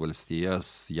Jungtines valstijas,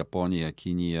 Japoniją,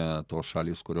 Kiniją, tos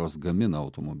šalis, kurios gamina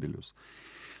automobilius.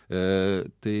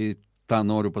 Tai tą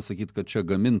noriu pasakyti, kad čia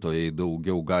gamintojai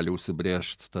daugiau gali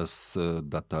užsibrėžti tas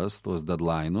datas, tos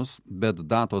deadline'us, bet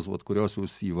datos, kurios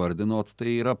jūs įvardinot,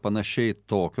 tai yra panašiai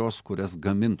tokios, kurias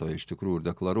gamintojai iš tikrųjų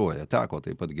deklaruoja. Teko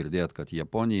taip pat girdėti, kad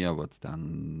Japonija,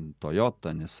 ten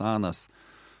Toyota, Nissanas,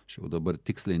 aš jau dabar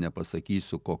tiksliai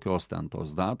nepasakysiu, kokios ten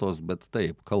tos datos, bet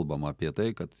taip, kalbama apie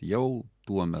tai, kad jau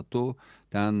tuo metu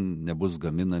ten nebus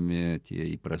gaminami tie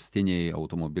įprastiniai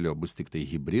automobilio, bus tik tai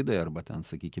hibridai arba ten,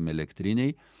 sakykime,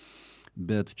 elektriniai.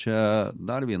 Bet čia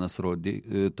dar vienas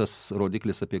tas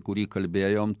rodiklis, apie kurį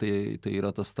kalbėjom, tai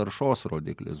yra tas taršos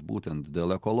rodiklis, būtent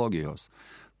dėl ekologijos.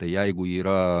 Tai jeigu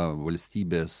yra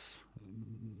valstybės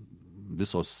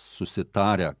visos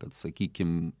susitarę, kad,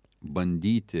 sakykime,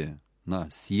 bandyti,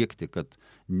 siekti, kad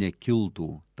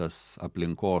nekiltų tas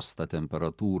aplinkos, ta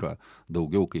temperatūra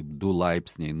daugiau kaip 2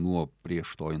 laipsniai nuo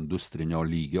prieš to industrinio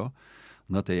lygio,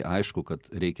 tai aišku, kad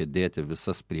reikia dėti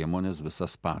visas priemonės,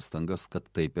 visas pastangas, kad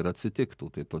taip ir atsitiktų.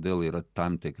 Tai todėl yra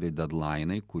tam tikri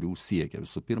deadline'ai, kurių siekia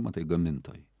visų pirma, tai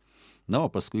gamintojai. O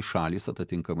paskui šalys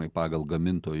atitinkamai pagal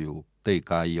gamintojų, tai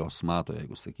ką jos mato,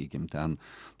 jeigu, sakykime, ten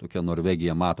tokia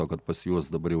Norvegija mato, kad pas juos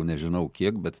dabar jau nežinau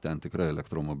kiek, bet ten tikrai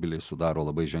elektromobiliai sudaro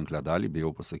labai ženklę dalį,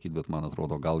 bijau pasakyti, bet man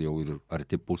atrodo gal jau ir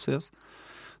arti pusės.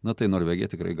 Tai Norvegija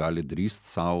tikrai gali drįst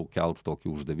savo kelt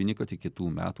tokį uždavinį, kad iki kitų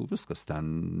metų viskas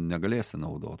ten negalėsi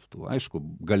naudoti. Aišku,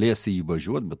 galėsi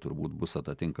įvažiuoti, bet turbūt bus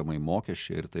atitinkamai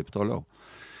mokesčiai ir taip toliau.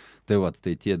 Tai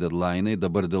tie deadline'ai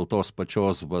dabar dėl tos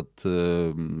pačios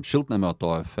šiltnamio to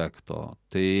efekto.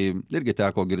 Tai irgi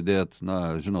teko girdėti,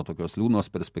 tokios liūdnos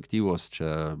perspektyvos,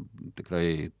 čia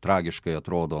tikrai tragiškai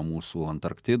atrodo mūsų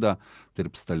Antarktida,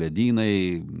 tirpsta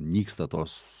ledynai, nyksta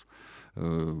tos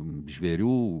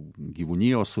žvėrių,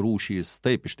 gyvūnijos rūšys.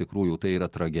 Taip, iš tikrųjų, tai yra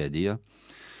tragedija.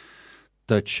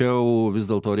 Tačiau vis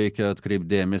dėlto reikia atkreipti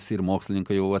dėmesį, ir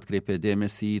mokslininkai jau atkreipė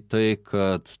dėmesį į tai,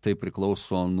 kad tai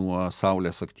priklauso nuo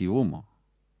Saulės aktyvumo.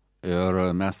 Ir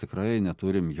mes tikrai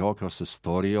neturim jokios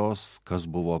istorijos, kas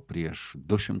buvo prieš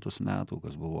 200 metų,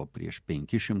 kas buvo prieš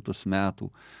 500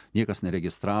 metų. Niekas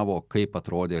neregistravo, kaip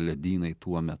atrodė ledynai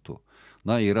tuo metu.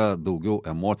 Yra daugiau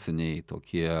emociniai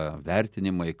tokie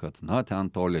vertinimai, kad, ten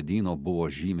to ledyno buvo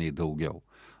žymiai daugiau.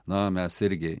 Mes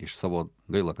irgi iš savo,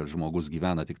 gaila, kad žmogus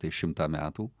gyvena tik tai 100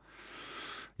 metų.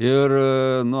 Ir,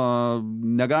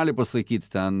 negali pasakyti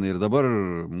ten, ir dabar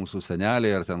mūsų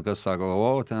seneliai, ar ten kas sako,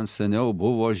 ten seniau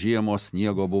buvo žiemos,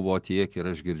 sniego buvo tiek, ir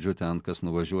aš girdžiu ten, kas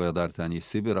nuvažiuoja dar ten į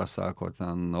Sibirą, sako,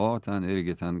 ten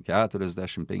irgi ten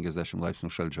 40-50 laipsnių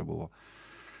šalčio buvo.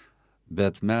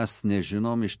 Bet mes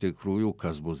nežinom iš tikrųjų,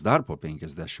 kas bus dar po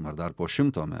 50 ar dar po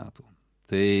 100 metų.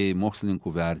 Tai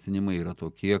mokslininkų vertinimai yra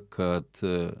tokie, kad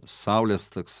Saulės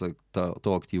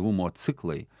to aktyvumo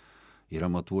ciklai yra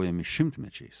matuojami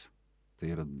šimtmečiais.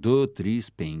 Tai yra 2,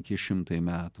 3, 500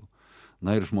 metų.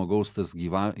 Ir žmogaus tas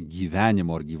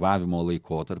gyvenimo ar gyvavimo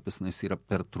laikotarpis, jis yra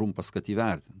per trumpas, kad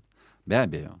įvertinti. Be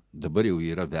abejo, dabar jau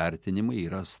yra vertinimai,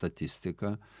 yra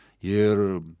statistika,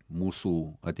 ir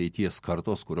mūsų ateities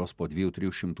kartos, kurios po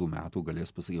 200-300 metų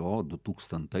galės pasakyti,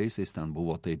 2000-aisiais ten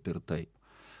buvo taip ir taip.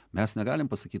 Mes negalim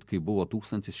pasakyti, kai buvo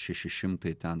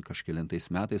 1600 ten kažkelintais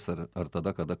metais, ar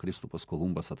tada, kada Kristupas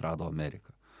Kolumbas atrado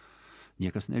Ameriką.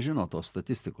 Niekas nežino tos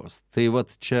statistikos. Tai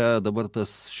čia dabar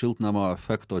tas šiltnamio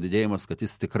efekto didėjimas, kad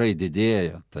jis tikrai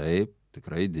didėja. Taip,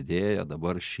 tikrai didėja,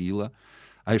 dabar šyla.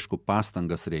 Aišku,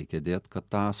 pastangas reikia dėti, kad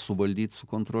tą suvaldyti,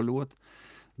 sukontroliuoti.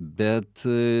 Bet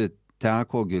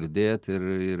teko girdėti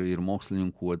ir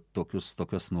mokslininkų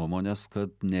tokias nuomonės,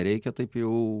 kad nereikia taip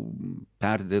jau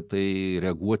perdėtai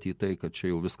reaguoti į tai, kad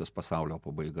čia jau viskas pasaulio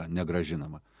pabaiga,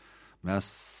 negražinama. Mes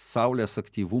Saulės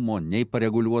aktyvumo nei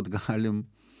pareguliuoti galim,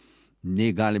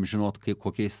 nei galim žinoti,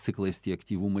 kokiais ciklais tie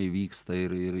aktyvumai vyksta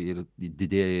ir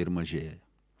didėja ir mažėja.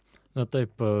 Na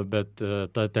taip, bet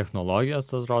ta technologijos,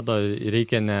 tas rodo,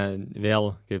 reikia vėl,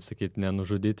 kaip sakyti,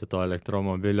 nenužudyti to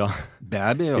elektromobilio. Be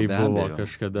abejo, kaip be buvo abejo,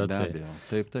 kažkada. Be abejo,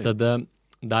 taip. Tada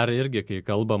dar irgi, kai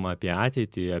kalbam apie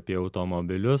ateitį, apie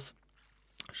automobilius,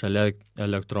 šalia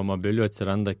elektromobilių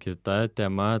atsiranda kita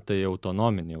tema, tai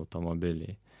autonominiai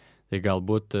automobiliai. Tai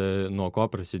galbūt nuo ko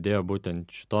prasidėjo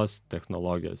būtent šitos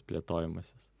technologijos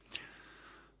plėtojimasis?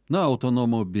 Na,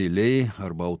 automobiliai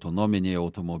arba autonominiai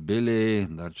automobiliai,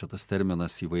 dar čia tas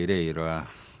terminas įvairiai yra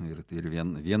ir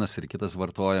vienas ir kitas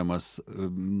vartojamas.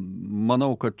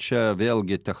 Manau, kad čia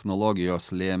vėlgi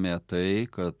technologijos lėmė tai,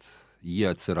 kad jie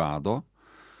atsirado,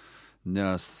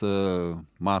 nes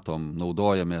matom,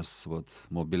 naudojamės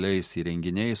mobiliais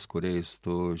įrenginiais, kuriais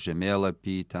tu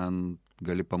žemėlapį ten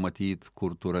gali pamatyti,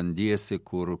 kur tu randiesi,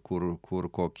 kur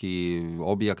kokį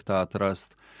objektą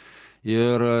atrast.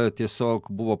 Ir tiesiog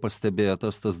buvo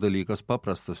pastebėtas tas dalykas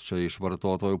paprastas čia iš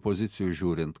vartotojų pozicijų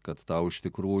žiūrint, kad tau iš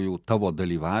tikrųjų tavo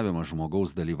dalyvavimas,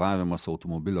 žmogaus dalyvavimas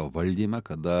automobilio valdyme,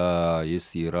 kada jis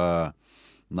yra,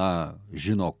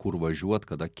 žino kur važiuot,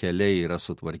 kada keliai yra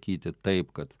sutvarkyti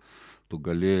taip, kad tu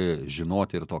gali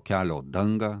žinoti ir to kelio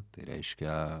dangą, tai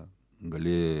reiškia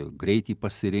gali greitį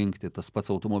pasirinkti, tas pats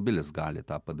automobilis gali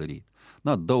tą padaryti.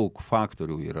 Daug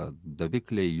faktorių yra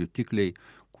davikliai, jutikliai,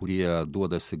 kurie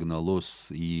duoda signalus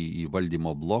į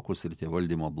valdymo blokus ir tie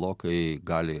valdymo blokai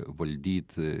gali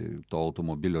valdyti to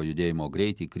automobilio judėjimo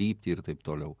greitį, kryptį ir taip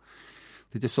toliau.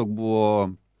 Tai tiesiog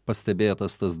buvo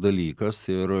pastebėtas tas dalykas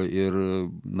ir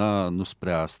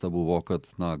nuspręsta buvo, kad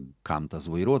kam tas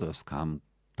vairuotojas, kam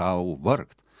tau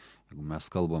vargt. Jeigu mes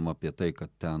kalbam apie tai,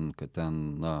 kad ten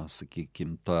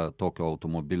sakykime, tokio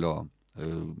automobilio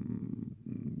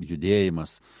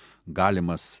judėjimas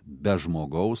galimas be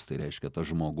žmogaus, tai reiškia, tas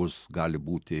žmogus gali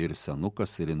būti ir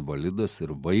senukas, ir invalidas,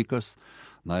 ir vaikas,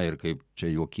 ir kaip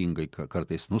čia juokingai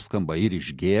kartais nuskamba, ir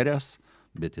išgėręs,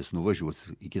 bet jis nuvažiuos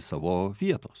iki savo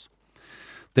vietos.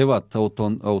 Tai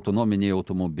autonominiai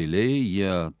automobiliai,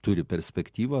 jie turi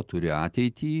perspektyvą, turi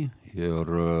ateitį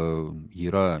ir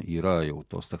yra jau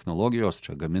tos technologijos,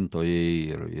 čia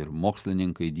gamintojai ir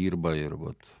mokslininkai dirba ir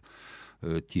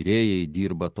tyrėjai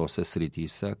dirba tose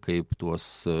srityse, kaip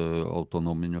tuos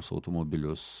autonominius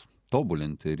automobilius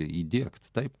tobulinti ir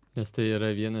įdiegti. Taip. Nes tai yra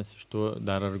vienas iš tų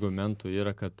dar argumentų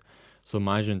yra, kad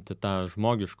sumažinti tą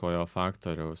žmogiškojo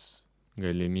faktoriaus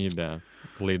galimybę,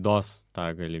 klaidos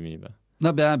tą galimybę.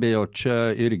 Be abejo,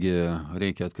 čia irgi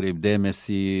reikia atkreipti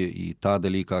dėmesį į tą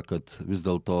dalyką, kad vis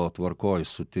dėlto tvarkoj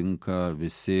sutinka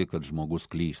visi, kad žmogus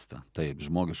klysta. Taip,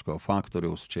 žmogiško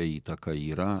faktoriaus čia įtaka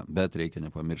yra, bet reikia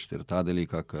nepamiršti ir tą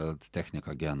dalyką, kad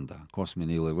technika genda.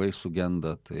 Kosminiai laivai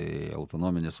sugenda, tai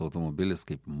autonominis automobilis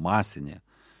kaip masinė.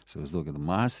 Įsivaizduokit,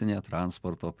 masinė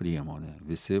transporto priemonė.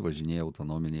 Visi važinėja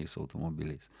autonominiais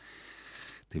automobiliais.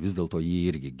 Tai vis dėlto jį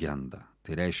irgi genda.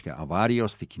 Tai reiškia,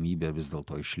 avarijos tikimybė vis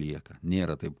dėlto išlieka.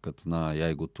 Nėra taip, kad,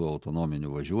 jeigu tu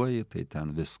autonominiu važiuoji, tai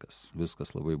ten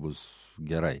viskas labai bus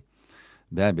gerai.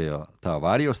 Be abejo, ta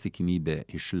avarijos tikimybė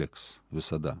išliks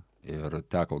visada. Ir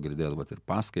teko girdėti ir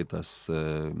paskaitas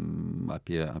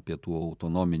apie tų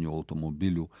autonominių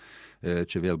automobilių.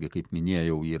 Čia vėlgi, kaip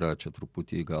minėjau, yra čia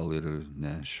truputį gal ir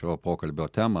ne šio pokalbio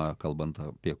tema, kalbant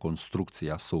apie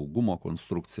konstrukciją, saugumo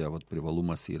konstrukciją.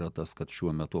 Privalumas yra tas, kad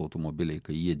šiuo metu automobiliai,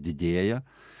 kai jie didėja,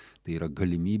 tai yra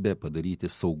galimybė padaryti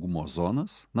saugumo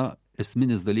zonas.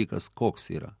 Esminis dalykas koks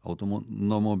yra.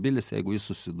 Automobilis, jeigu jis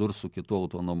susidurs su kitu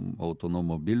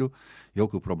automobiliu,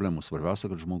 jokių problemų. Svarbiausia,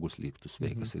 kad žmogus liktų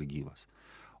sveikas ir gyvas.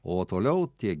 O toliau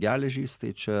tie geležys,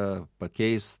 tai čia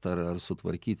pakeist ar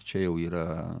sutvarkyti, čia jau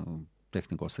yra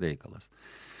technikos reikalas.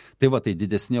 Tai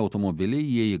didesni automobiliai,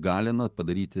 jie įgalina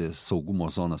padaryti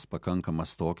saugumo zonas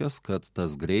pakankamas tokias, kad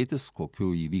tas greitis,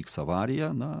 kokiu įvyks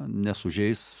avarija,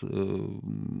 nesužeis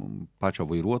pačio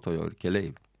vairuotojo ir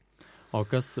keleivių. O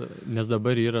nes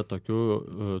dabar yra tokių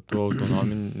tų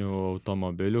autonominių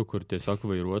automobilių, kur tiesiog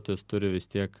vairuotojas turi vis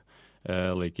tiek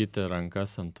laikyti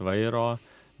rankas ant vairo,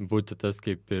 būti tas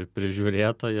kaip ir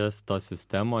prižiūrėtojas tos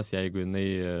sistemos, jeigu jinai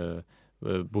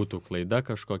būtų klaida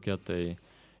kažkokia, tai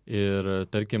ir,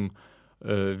 tarkim,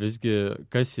 visgi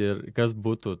kas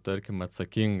būtų, tarkim,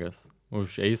 atsakingas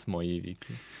už eismo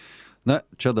įvykį?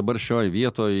 Čia dabar šioje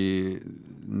vietoje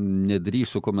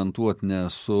nedrįsiu komentuoti,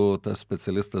 nesu tas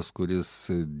specialistas, kuris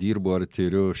dirbo ar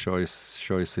tyriu šioj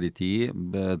srityje,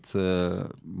 bet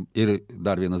ir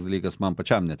dar vienas dalykas, man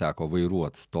pačiam neteko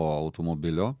vairuoti to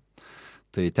automobilio,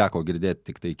 tai teko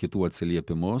girdėti tik tai kitų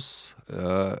atsiliepimus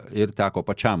ir teko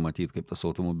pačiam matyti, kaip tas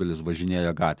automobilis važinėja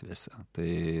gatvėse. Tai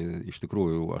iš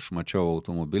tikrųjų aš mačiau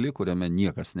automobilį, kuriame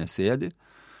niekas nesėdi.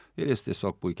 ir jis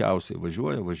tiesiog puikiausiai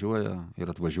važiuoja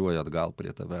ir atvažiuoja atgal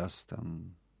prie tavęs,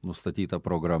 ten nustatyta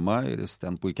programa ir jis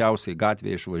ten puikiausiai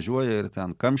gatvėje išvažiuoja ir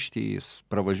ten kamštį jis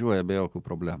pravažiuoja be jokių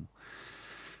problemų.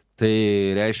 Tai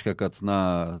reiškia, kad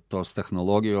tos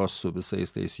technologijos su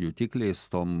visais tais jutikliais,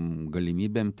 tom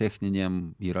galimybėm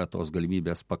techninėm yra tos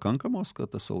galimybės pakankamos, kad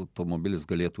tas automobilis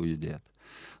galėtų judėti.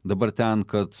 Dabar ten,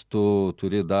 kad tu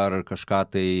turi dar kažką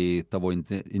tai, tavo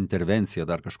intervencija,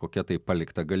 dar kažkokia tai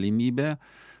palikta galimybė,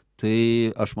 tai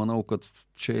aš manau, kad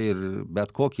čia ir bet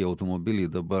kokį automobilį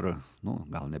dabar,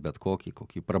 gal ne bet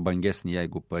kokį prabangesnį,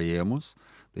 jeigu paėmus,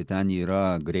 tai ten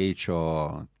yra greičio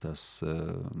tas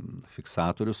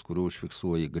fiksatorius, kuriuo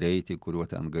užfiksuoji greitį, kuriuo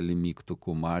ten gali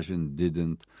mygtukų mažinti,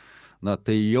 didinti.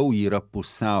 Tai jau yra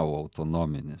pusiau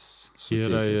autonominis.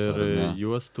 Yra ir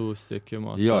juostų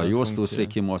sekimo. Jo, juostų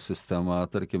sekimo sistema,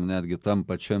 tarkim, netgi tam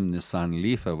pačiam Nissan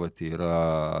Leaf'e,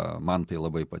 man tai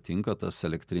labai patinka, tas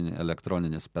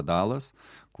elektroninis pedalas,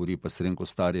 kurį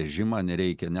pasirinkus tą režimą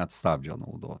nereikia net stabdžio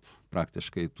naudoti.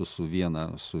 Praktiškai tu su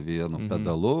vienu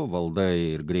pedalu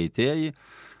valdai ir greitėji,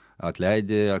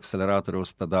 atleidi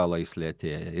akceleratoriaus pedalą, jis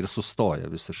lėtėja ir sustoja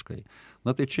visiškai.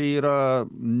 Tai čia yra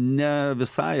ne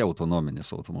visai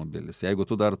autonominis automobilis. Jeigu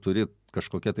tu dar turi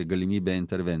kažkokią tai galimybę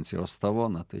intervencijos tavo,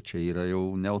 tai čia yra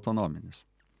jau neautonominis.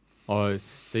 O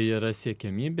tai yra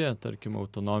siekiamybė, tarkim,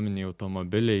 autonominiai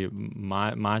automobiliai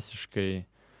masiškai?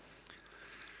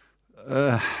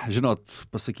 Žinot,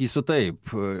 pasakysiu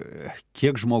taip,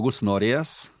 kiek žmogus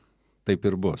norės, taip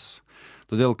ir bus.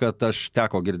 Todėl, kad aš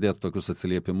teko girdėti tokius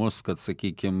atsiliepimus, kad,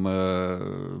 sakykime,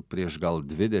 prieš gal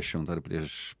 20 ar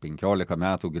prieš 15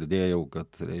 metų girdėjau,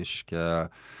 kad, reiškia,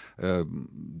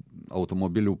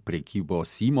 automobilių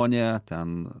prekybos įmonė,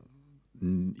 ten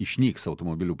išnyks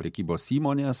automobilių prekybos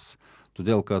įmonės,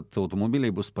 todėl, kad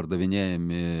automobiliai bus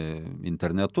pardavinėjami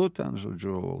internetu, ten,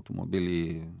 žodžiu,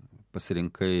 automobiliai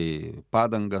pasirinkai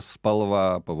padangas,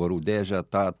 spalvą, pavarų dėžę,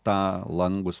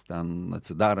 langus ten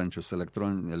atsidarančius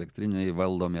elektriniai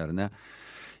valdomi ar ne.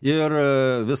 Ir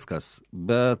viskas.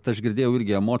 Bet aš girdėjau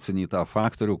irgi emocinį tą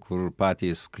faktorių, kur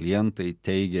patys klientai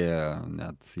teigia,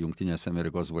 net Jungtinėse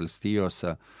Amerikos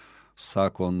valstijose,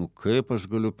 sako, kaip aš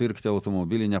galiu pirkti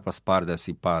automobilį nepaspardęs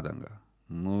į padangą.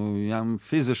 Jam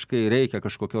fiziškai reikia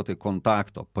kažkokio tai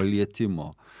kontakto,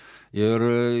 palietimo.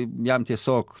 Ir jam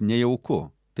tiesiog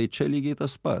nejauku. Tai čia lygiai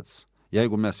tas pats.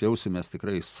 Jeigu mes jausimės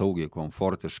tikrai saugiai,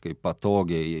 komfortiškai,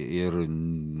 patogiai ir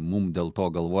mums dėl to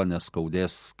galva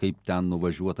neskaudės, kaip ten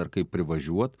nuvažiuoti ar kaip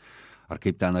privažiuoti, ar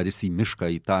kaip ten ar jis į mišką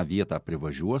į tą vietą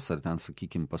privažiuos, ar ten,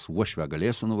 sakykime, pas uošvę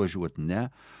galėsiu nuvažiuoti, ne.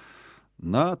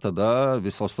 Tada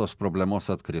visos tos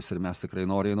problemos atkris ir mes tikrai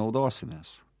noriai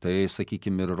naudosimės. Tai,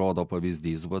 sakykime, ir rodo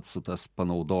pavyzdys su tas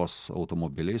panaudos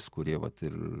automobiliais, kurie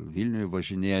ir Vilniuje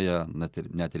važinėja,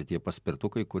 net ir tie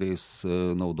paspirtukai, kuriais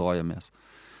naudojamės.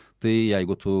 Tai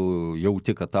jeigu tu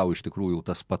jauti, kad tau iš tikrųjų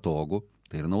tas patogu,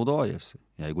 tai ir naudojasi.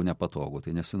 Jeigu nepatogu,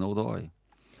 tai nesinaudoji.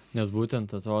 Nes būtent,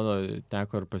 atrodo,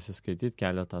 teko ir pasiskaityti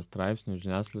keletą straipsnių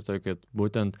žiniasklaidoje, kad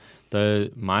būtent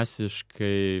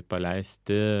masiškai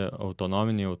paleisti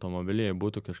autonominiai automobiliai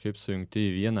būtų kažkaip sujungti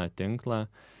į vieną tinklą,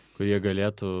 kurie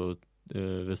galėtų,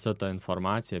 visa ta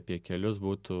informacija apie kelius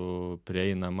būtų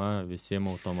prieinama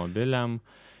visiems automobiliam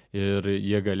ir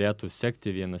jie galėtų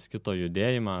sekti vienas kito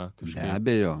judėjimą.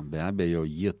 Be abejo,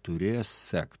 jie turės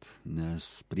sekti, nes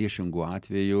priešingų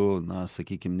atveju,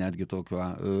 sakykime, netgi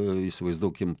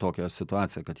įsivaizduokim tokią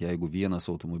situaciją, kad jeigu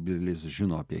vienas automobilis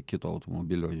žino apie kito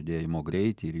automobilio judėjimo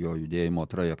greitį ir jo judėjimo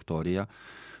trajektoriją,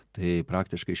 tai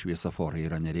praktiškai šviesoforai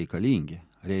yra nereikalingi.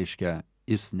 Reiškia,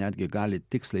 jis netgi gali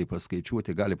tiksliai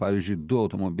paskaičiuoti, gali, pavyzdžiui, 2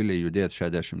 automobiliai judėti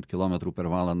 60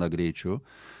 km/h greičiu,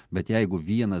 bet jeigu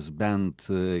vienas bent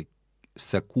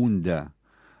sekundę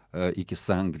iki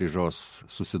sankryžos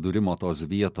susidūrimo tos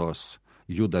vietos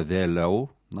juda vėliau,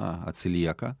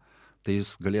 atsilieka, tai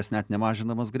jis galės net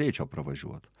nemažinamas greičio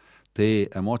pravažiuoti. Tai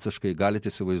emociškai galite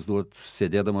įsivaizduoti,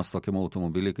 sėdėdamas tokiam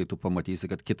automobilį, kai tu pamatysi,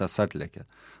 kad kitas atlekia.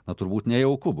 Turbūt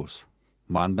nejauku bus.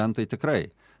 Man bent tai tikrai.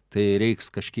 Tai reiks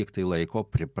kažkiek tai laiko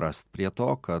priprast prie to,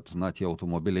 kad tie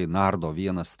automobiliai nardo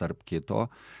vienas tarp kito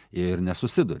ir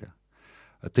nesusiduria.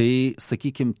 Tai,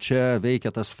 sakykime, čia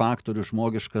veikia tas faktorius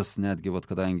žmogiškas, netgi,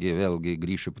 kadangi vėlgi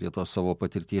grįšiu prie to savo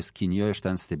patirties Kinijoje, aš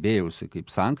ten stebėjausi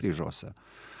kaip sankryžose.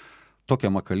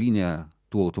 Tokia makalynė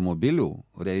tų automobilių,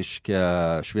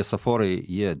 reiškia, šviesoforai,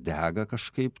 jie dega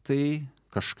kažkaip tai,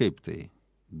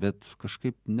 bet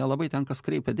kažkaip nelabai ten kas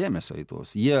kreipia dėmesio į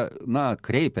tuos. Jie,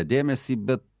 kreipia dėmesį,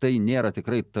 bet tai nėra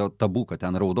tikrai tabu, kad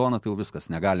ten raudona, tai jau viskas,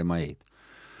 negalima eiti.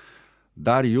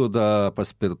 Dar juda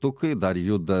paspirtukai, dar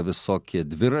juda visokie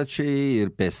dviračiai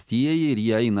ir pėstieji ir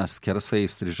jie eina skersai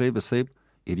įstrižai visaip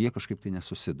ir jie kažkaip tai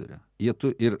nesusiduria.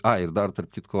 Ir dar tarp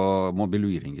kitko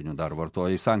mobilių įrenginių dar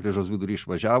vartoja. Į sankryžos vidurį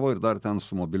išvažiavo ir dar ten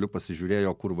su mobiliu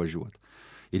pasižiūrėjo, kur važiuoti.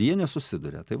 Ir jie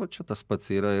nesusiduria. Tai va čia tas pats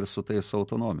yra ir su tais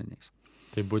autonominiais.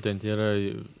 Tai būtent yra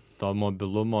to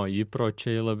mobilumo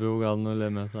įpročiai labiau gal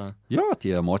nulėmė tą? Jo,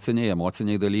 tie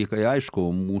emociniai dalykai, aišku,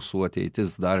 mūsų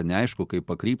ateitis dar neaišku, kaip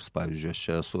pakryps. Pavyzdžiui, aš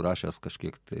čia surašęs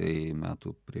kažkiek tai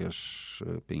metų prieš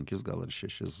 5 gal ar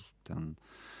 6 ten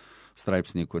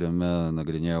straipsnį, kuriame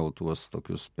nagrinėjau tuos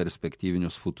tokius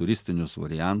perspektyvinius, futuristinius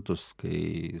variantus,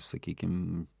 kai,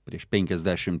 sakykime, prieš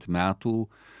 50 metų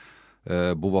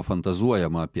buvo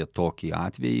fantazuojama apie tokį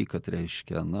atvejį, kad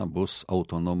reiškia, bus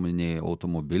autonominiai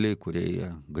automobiliai,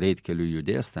 kurie greitkeliu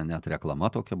judės, ten net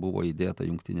reklama tokia buvo įdėta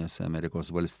Jungtinėse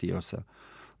Amerikos valstijose.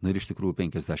 Ir iš tikrųjų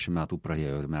 50 metų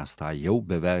praėjo ir mes tą jau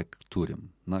beveik turim.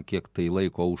 Kiek tai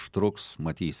laiko užtruks,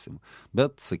 matysim.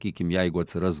 Bet, sakykime, jeigu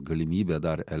atsiras galimybė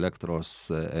dar elektros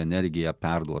energiją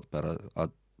perduoti per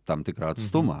tam tikrą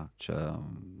atstumą, čia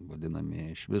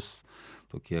vadinami iš vis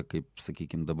tokie, kaip,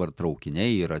 sakykime, dabar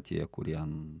traukiniai yra tie, kurie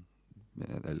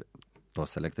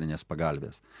tos elektrinės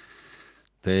pagalvės.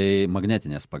 Tai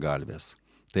magnetinės pagalvės.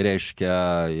 Tai reiškia,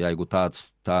 jeigu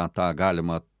tą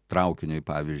galima traukiniui,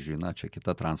 pavyzdžiui, čia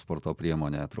kita transporto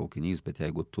priemonė traukinys, bet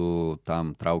jeigu tu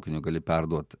tam traukiniu gali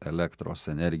perduoti elektros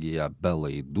energiją be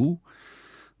laidų,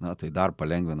 tai dar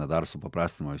palengvina, dar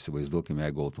supaprastino, įsivaizduokime,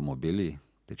 jeigu automobilį,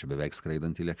 tai čia beveik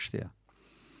skraidanti lėkštė.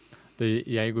 Tai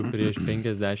jeigu prieš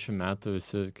 50 metų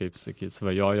visi, kaip sakyt,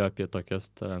 svajojo apie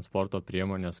tokias transporto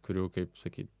priemonės, kurių, kaip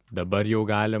sakyt, dabar jau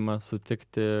galima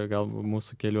sutikti galbūt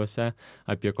mūsų keliuose,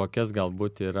 apie kokias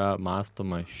galbūt yra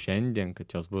mąstoma šiandien,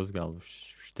 kad jos bus gal už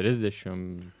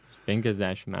 30,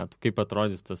 50 metų. Kaip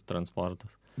atrodys tas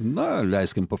transportas?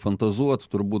 Leiskim pafantazuoti,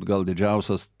 turbūt gal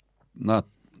didžiausias,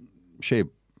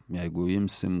 šiaip, jeigu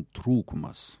imsim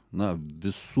trūkumas,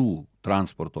 visų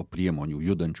transporto priemonių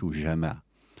judančių žeme,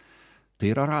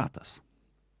 tai yra ratas.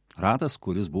 Ratas,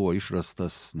 kuris buvo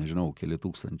išrastas, nežinau,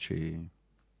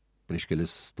 prieš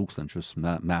kelis tūkstančius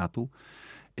metų,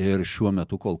 ir šiuo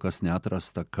metu kol kas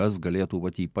neatrasta, kas galėtų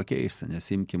jį pakeisti, nes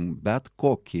imkim bet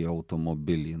kokį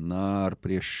automobilį, ar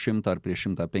prieš 100 ar prieš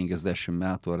 150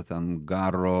 metų, ar ten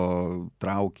garo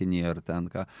traukinį, ar ten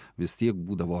ką, vis tiek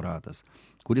būdavo ratas,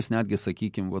 kuris netgi,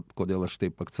 sakykim, kodėl aš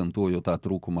taip akcentuoju tą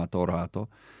trūkumą to rato,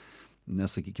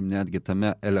 nes, sakykim, netgi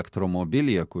tame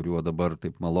elektromobilyje, kuriuo dabar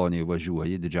taip maloniai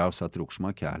važiuoji, didžiausią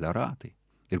triukšmą kelia ratai.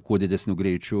 Ir kuo didesniu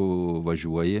greičiu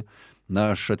važiuoji,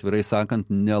 aš atvirai sakant,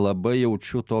 nelabai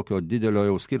jaučiu tokio didelio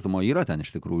jau skirtumo. Yra ten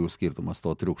iš tikrųjų skirtumas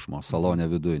to triukšmo salone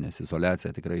viduje, nes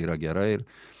izoliacija tikrai yra gera,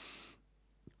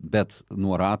 bet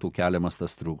nuo ratų keliamas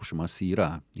tas triukšmas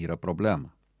yra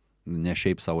problema. Ne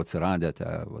šiaip savo atsiradę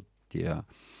tie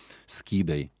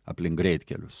skydai aplink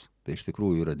greitkelius. Tai iš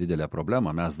tikrųjų yra didelė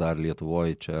problema. Mes dar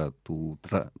Lietuvoje čia tų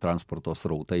transporto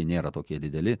srautai nėra tokie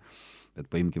dideli, bet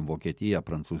paimkim Vokietiją,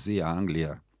 Prancūziją,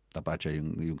 Angliją, tą pačią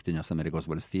Jungtinės Amerikos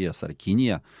valstijas ar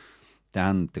Kiniją,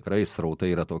 ten tikrai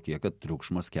srautai yra tokie, kad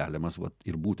triukšmas keliamas,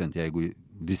 ir būtent jeigu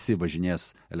visi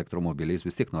važinės elektromobiliais,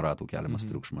 vis tiek nuo ratų keliamas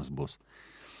triukšmas bus.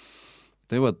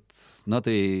 Tai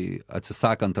tai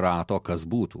atsisakant rato, kas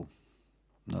būtų?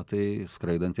 Tai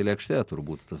skraidanti lėkštė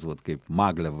turbūt, tas kaip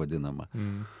maglė vadinama.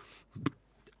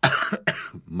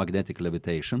 Magnetic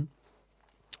levitation.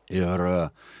 Ir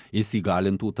jis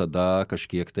įgalintų tada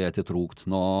kažkiek tai atitrūkti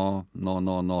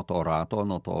nuo to rato,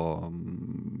 nuo to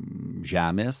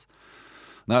žemės.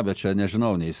 Bet čia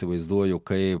nežinau, neįsivaizduoju,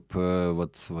 kaip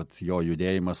jo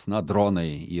judėjimas,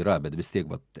 dronai yra, bet vis tiek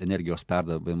energijos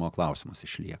perdavimo klausimas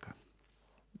išlieka.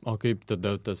 O kaip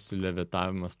tada tas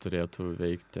levitavimas turėtų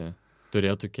veikti?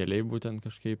 Turėtų keliai būtent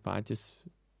kažkaip patys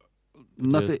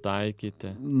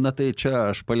taikyti? Tai čia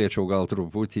aš paliečiau gal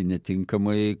truputį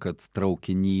netinkamai, kad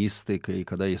traukinys, tai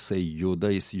kada jis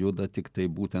juda tik tai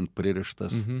būtent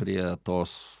pririštas prie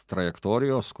tos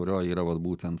trajektorijos, kurio yra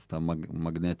būtent ta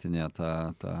magnetinė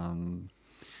ta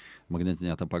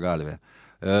pagalvė.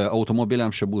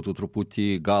 Automobiliams čia būtų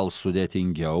truputį gal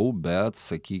sudėtingiau, bet,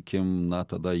 sakykim,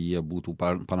 tada jie būtų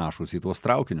panašus į tuos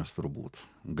traukinius turbūt,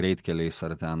 greitkeliais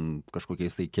ar ten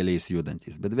kažkokiais tai keliais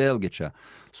judantys. Bet vėlgi čia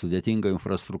sudėtinga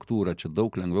infrastruktūra, čia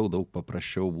daug lengviau, daug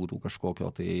paprasčiau būtų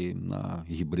kažkokio tai,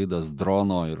 hybridas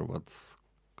drono ir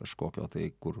kažkokio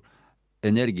tai, kur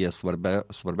energija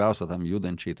svarbiausia tam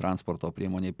judančiai transporto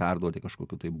priemoniai perduoti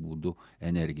kažkokiu tai būdu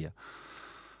energiją.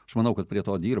 Aš manau, kad prie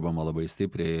to dirbama labai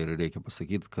stipriai ir reikia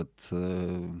pasakyti, kad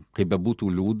kaip bebūtų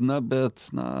liūdna, bet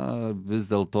vis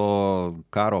dėlto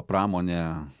karo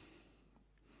pramonė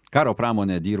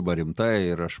dirba rimtai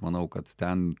ir aš manau, kad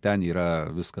ten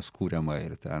yra viskas kūriama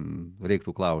ir ten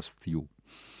reiktų klausti jų.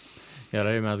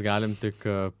 Gerai, mes galim tik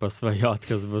pasvajot,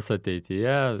 kas bus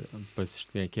ateityje.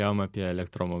 Pasišnekėjom apie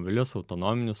elektromobilius,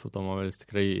 autonominius automobilius.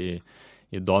 Tikrai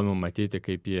įdomu matyti,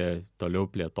 kaip jie toliau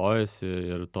plėtojasi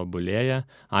ir tobulėja.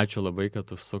 Ačiū labai,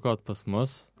 kad užsukot pas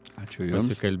mus. Ačiū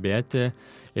Jums. Pasikalbėti.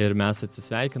 Ir mes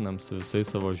atsisveikinam su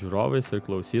visais savo žiūrovais ir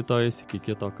klausytojais iki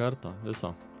kito karto.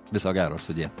 Viso gero,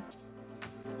 sudie.